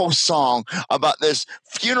wonderful song about this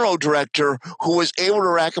funeral director who was able to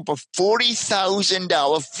rack up a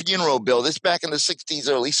 $40,000 funeral bill. This back in the 60s,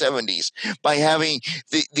 early 70s, by having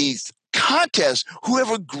these contest.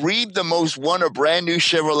 Whoever grieved the most won a brand new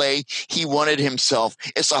Chevrolet. He wanted himself.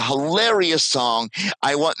 It's a hilarious song.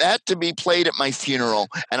 I want that to be played at my funeral.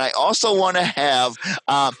 And I also want to have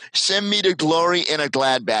Send Me to Glory in a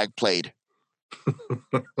Glad Bag played.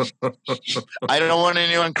 I don't want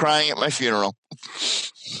anyone crying at my funeral.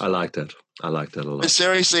 I like that. I like that a lot. But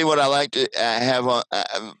seriously, what I like to have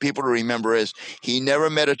people to remember is he never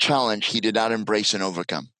met a challenge he did not embrace and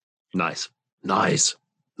overcome. Nice.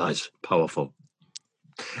 Powerful.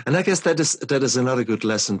 And I guess that is another good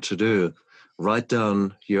lesson to do. Write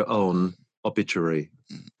down your own obituary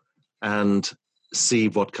and see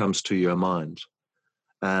what comes to your mind.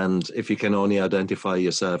 And if you can only identify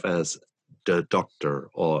yourself as the doctor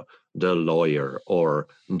or the lawyer or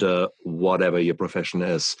the whatever your profession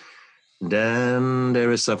is, then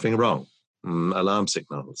there is something wrong. Alarm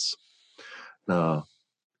signals. No,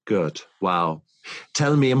 good. Wow.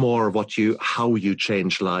 Tell me more how you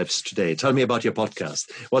change lives today. Tell me about your podcast.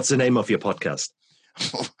 What's the name of your podcast?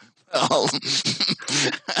 Well,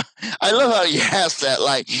 I love how you asked that.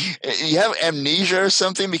 Like, you have amnesia or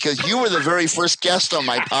something, because you were the very first guest on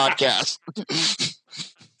my podcast.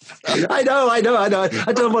 I know. I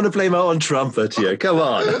don't want to play my own trumpet here. Come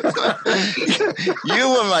on. You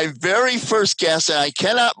were my very first guest, and I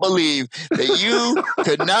cannot believe that you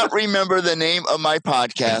could not remember the name of my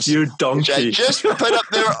podcast. You donkey. Which I just put up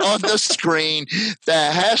there on the screen,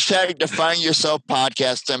 the hashtag Define Yourself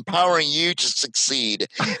Podcast, empowering you to succeed.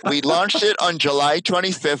 We launched it on July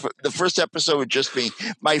 25th. The first episode would just be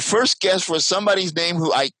my first guest was somebody's name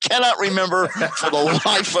who I cannot remember for the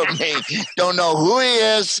life of me. Don't know who he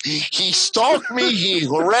is. He stalked me. He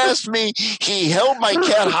harassed me. He held my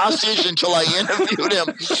cat hostage until I interviewed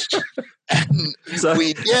him. And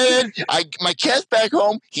we did. My cat's back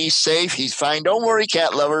home. He's safe. He's fine. Don't worry,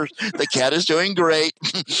 cat lovers. The cat is doing great.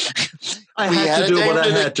 I had to do what I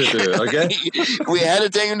had to do, okay? We had to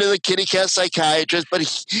take him to the kitty cat psychiatrist, but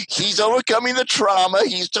he's overcoming the trauma.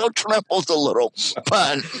 He still trembles a little.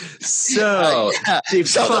 But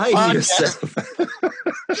define yourself.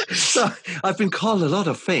 So I've been called a lot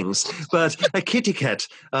of things, but a kitty cat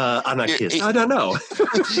anarchist, I don't know.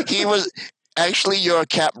 He was... Actually, you're a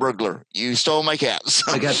cat burglar. You stole my cats.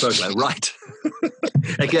 A cat burglar, right.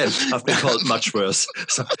 Again, I've been called much worse.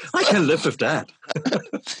 So I can live with that.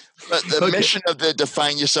 But the mission of the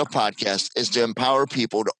Define Yourself podcast is to empower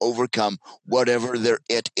people to overcome whatever their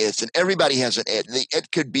it is. And everybody has an it. The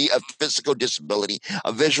it could be a physical disability,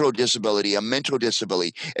 a visual disability, a mental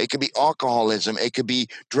disability. It could be alcoholism. It could be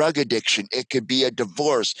drug addiction. It could be a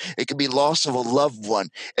divorce. It could be loss of a loved one.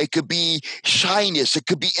 It could be shyness. It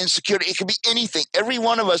could be insecurity. It could be anything. Every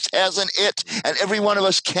one of us has an it, and every one of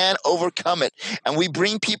us can overcome it. And we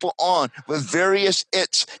bring people on with various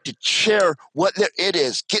its to share what their it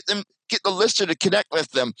is. Get the listener to connect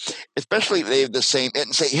with them, especially if they have the same it,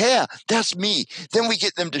 and say, yeah, that's me. Then we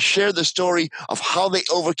get them to share the story of how they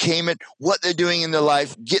overcame it, what they're doing in their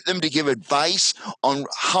life, get them to give advice on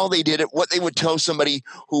how they did it, what they would tell somebody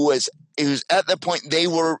who was at the point they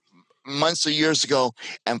were months or years ago,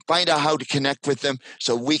 and find out how to connect with them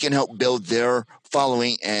so we can help build their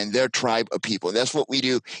following and their tribe of people. And that's what we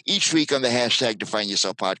do each week on the hashtag Define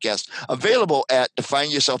Yourself Podcast, available at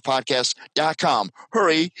defineyourselfpodcast.com.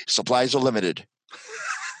 Hurry, supplies are limited.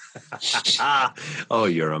 Oh,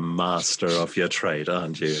 you're a master of your trade,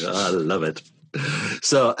 aren't you? I love it.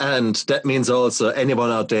 So, and that means also anyone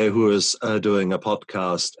out there who is doing a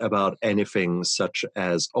podcast about anything such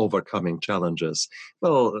as overcoming challenges,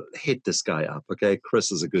 well, hit this guy up, okay? Chris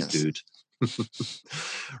is a good dude.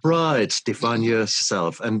 Right, define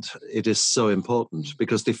yourself. And it is so important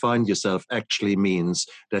because define yourself actually means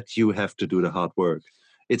that you have to do the hard work.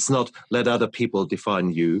 It's not let other people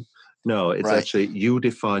define you. No, it's actually you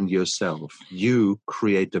define yourself. You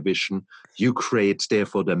create the vision. You create,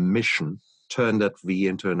 therefore, the mission. Turn that V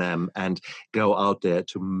into an M and go out there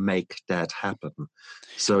to make that happen.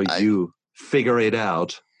 So you figure it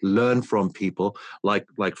out, learn from people like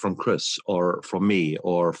from Chris or from me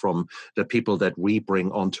or from the people that we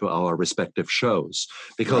bring onto our respective shows,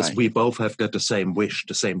 because we both have got the same wish,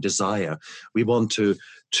 the same desire. We want to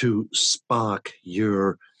spark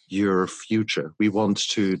your your future. We want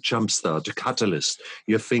to jumpstart, to catalyst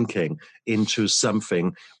your thinking into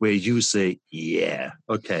something where you say, yeah,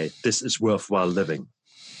 okay, this is worthwhile living.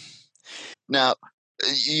 Now,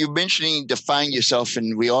 you're mentioning define yourself,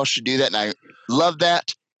 and we all should do that. And I love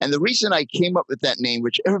that. And the reason I came up with that name,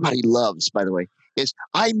 which everybody loves, by the way, is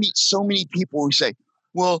I meet so many people who say,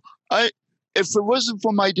 well, if it wasn't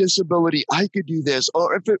for my disability, I could do this.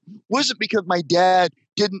 Or if it wasn't because my dad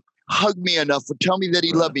didn't hug me enough or tell me that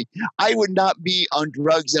he loved me, I would not be on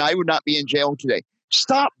drugs and I would not be in jail today.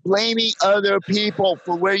 Stop blaming other people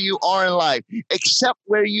for where you are in life. Accept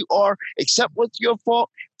where you are. Accept what's your fault.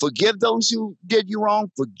 Forgive those who did you wrong.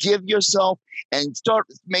 Forgive yourself and start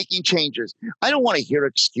making changes. I don't want to hear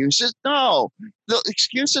excuses. No, the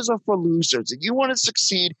excuses are for losers. If you want to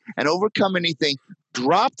succeed and overcome anything,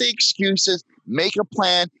 drop the excuses, make a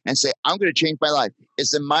plan, and say, I'm going to change my life.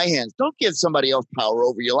 It's in my hands. Don't give somebody else power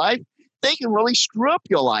over your life. They can really screw up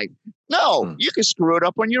your life. No, you can screw it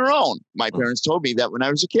up on your own. My parents told me that when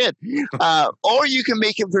I was a kid. Or you can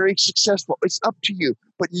make it very successful. It's up to you.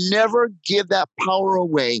 But never give that power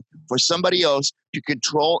away for somebody else to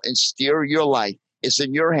control and steer your life. It's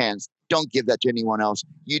in your hands. Don't give that to anyone else.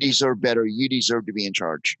 You deserve better. You deserve to be in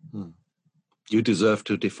charge. You deserve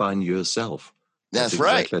to define yourself. That's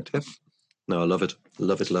right. Exactly. No, I love it.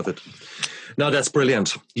 Love it. Love it. No, that's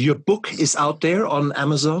brilliant. Your book is out there on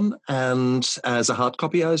Amazon and as a hard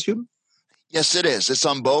copy, I assume? Yes, it is. It's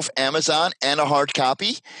on both Amazon and a hard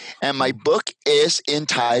copy. And my book is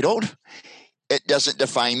entitled, It Doesn't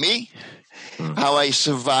Define Me, How I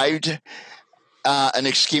Survived an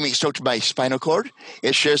Ischemic Stroke to My Spinal Cord.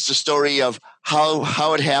 It shares the story of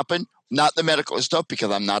how it happened. Not the medical stuff,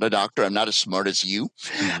 because I'm not a doctor. I'm not as smart as you.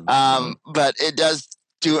 But it does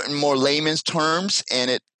do it in more layman's terms,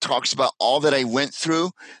 and it talks about all that I went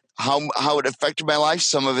through, how it affected my life.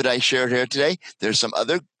 Some of it I shared here today. There's some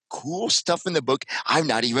other cool stuff in the book I've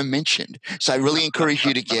not even mentioned. So I really encourage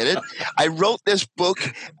you to get it. I wrote this book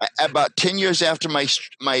about 10 years after my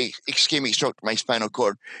ischemic stroke to my spinal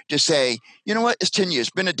cord to say, you know what, it's 10 years,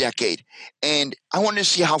 been a decade, and I wanted to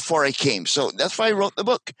see how far I came. So that's why I wrote the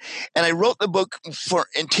book. And I wrote the book for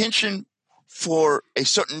intention for a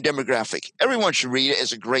certain demographic. Everyone should read it.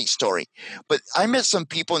 It's a great story. But I met some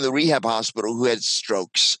people in the rehab hospital who had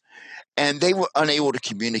strokes, and they were unable to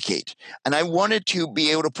communicate. And I wanted to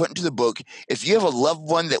be able to put into the book, if you have a loved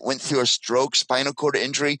one that went through a stroke, spinal cord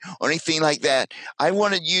injury, or anything like that, I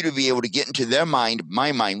wanted you to be able to get into their mind,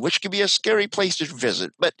 my mind, which could be a scary place to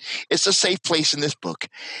visit, but it's a safe place in this book,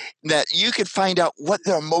 that you could find out what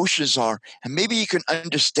their emotions are, and maybe you can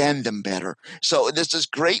understand them better. So this is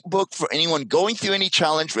a great book for anyone going through any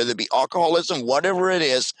challenge, whether it be alcoholism, whatever it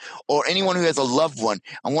is, or anyone who has a loved one.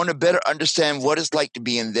 I want to better understand what it's like to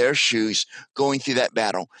be in their shoes going through that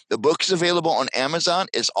battle. The book is available on Amazon.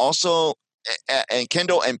 It's also in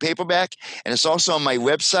Kindle and paperback, and it's also on my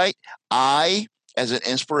website. I, as an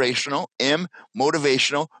inspirational, M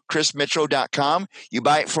motivational, chrismitchell.com. You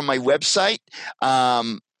buy it from my website.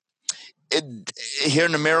 Here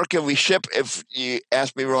in America, we ship. If you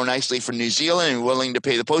ask me real nicely for New Zealand and willing to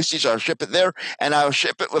pay the postage, I'll ship it there, and I'll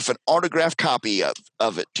ship it with an autographed copy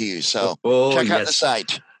of it to you. So check out the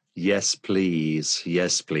site. Yes, please.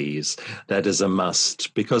 Yes, please. That is a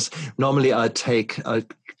must, because normally I take a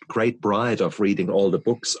great pride of reading all the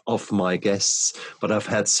books of my guests, but I've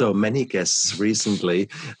had so many guests recently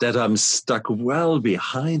that I'm stuck well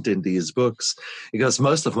behind in these books, because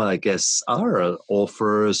most of my guests are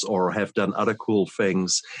authors or have done other cool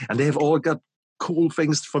things, and they've all got cool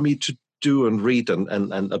things for me to do and read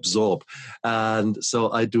and absorb. And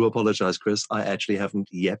so I do apologize, Chris. I actually haven't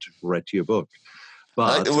yet read your book.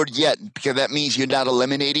 I like the word yet, because that means you're not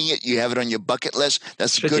eliminating it. You have it on your bucket list.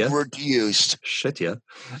 That's a good word to use. Yeah.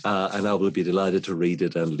 And I will be delighted to read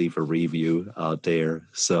it and leave a review out there.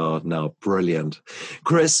 So now, brilliant.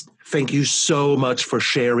 Chris, thank you so much for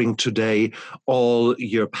sharing today all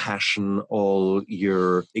your passion, all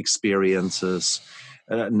your experiences.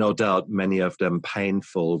 No doubt many of them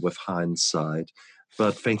painful with hindsight.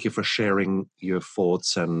 But thank you for sharing your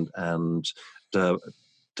thoughts and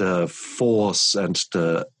the force and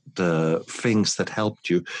the things that helped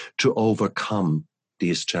you to overcome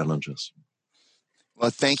these challenges. Well,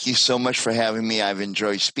 thank you so much for having me. I've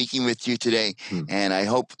enjoyed speaking with you today, and I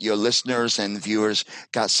hope your listeners and viewers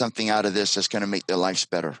got something out of this that's going to make their lives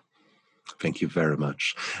better. Thank you very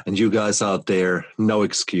much. And you guys out there, no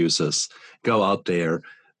excuses. Go out there,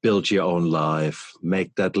 build your own life,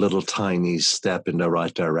 make that little tiny step in the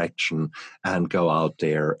right direction, and go out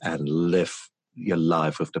there and live your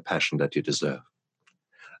life with the passion that you deserve.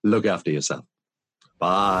 Look after yourself.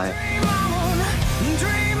 Bye.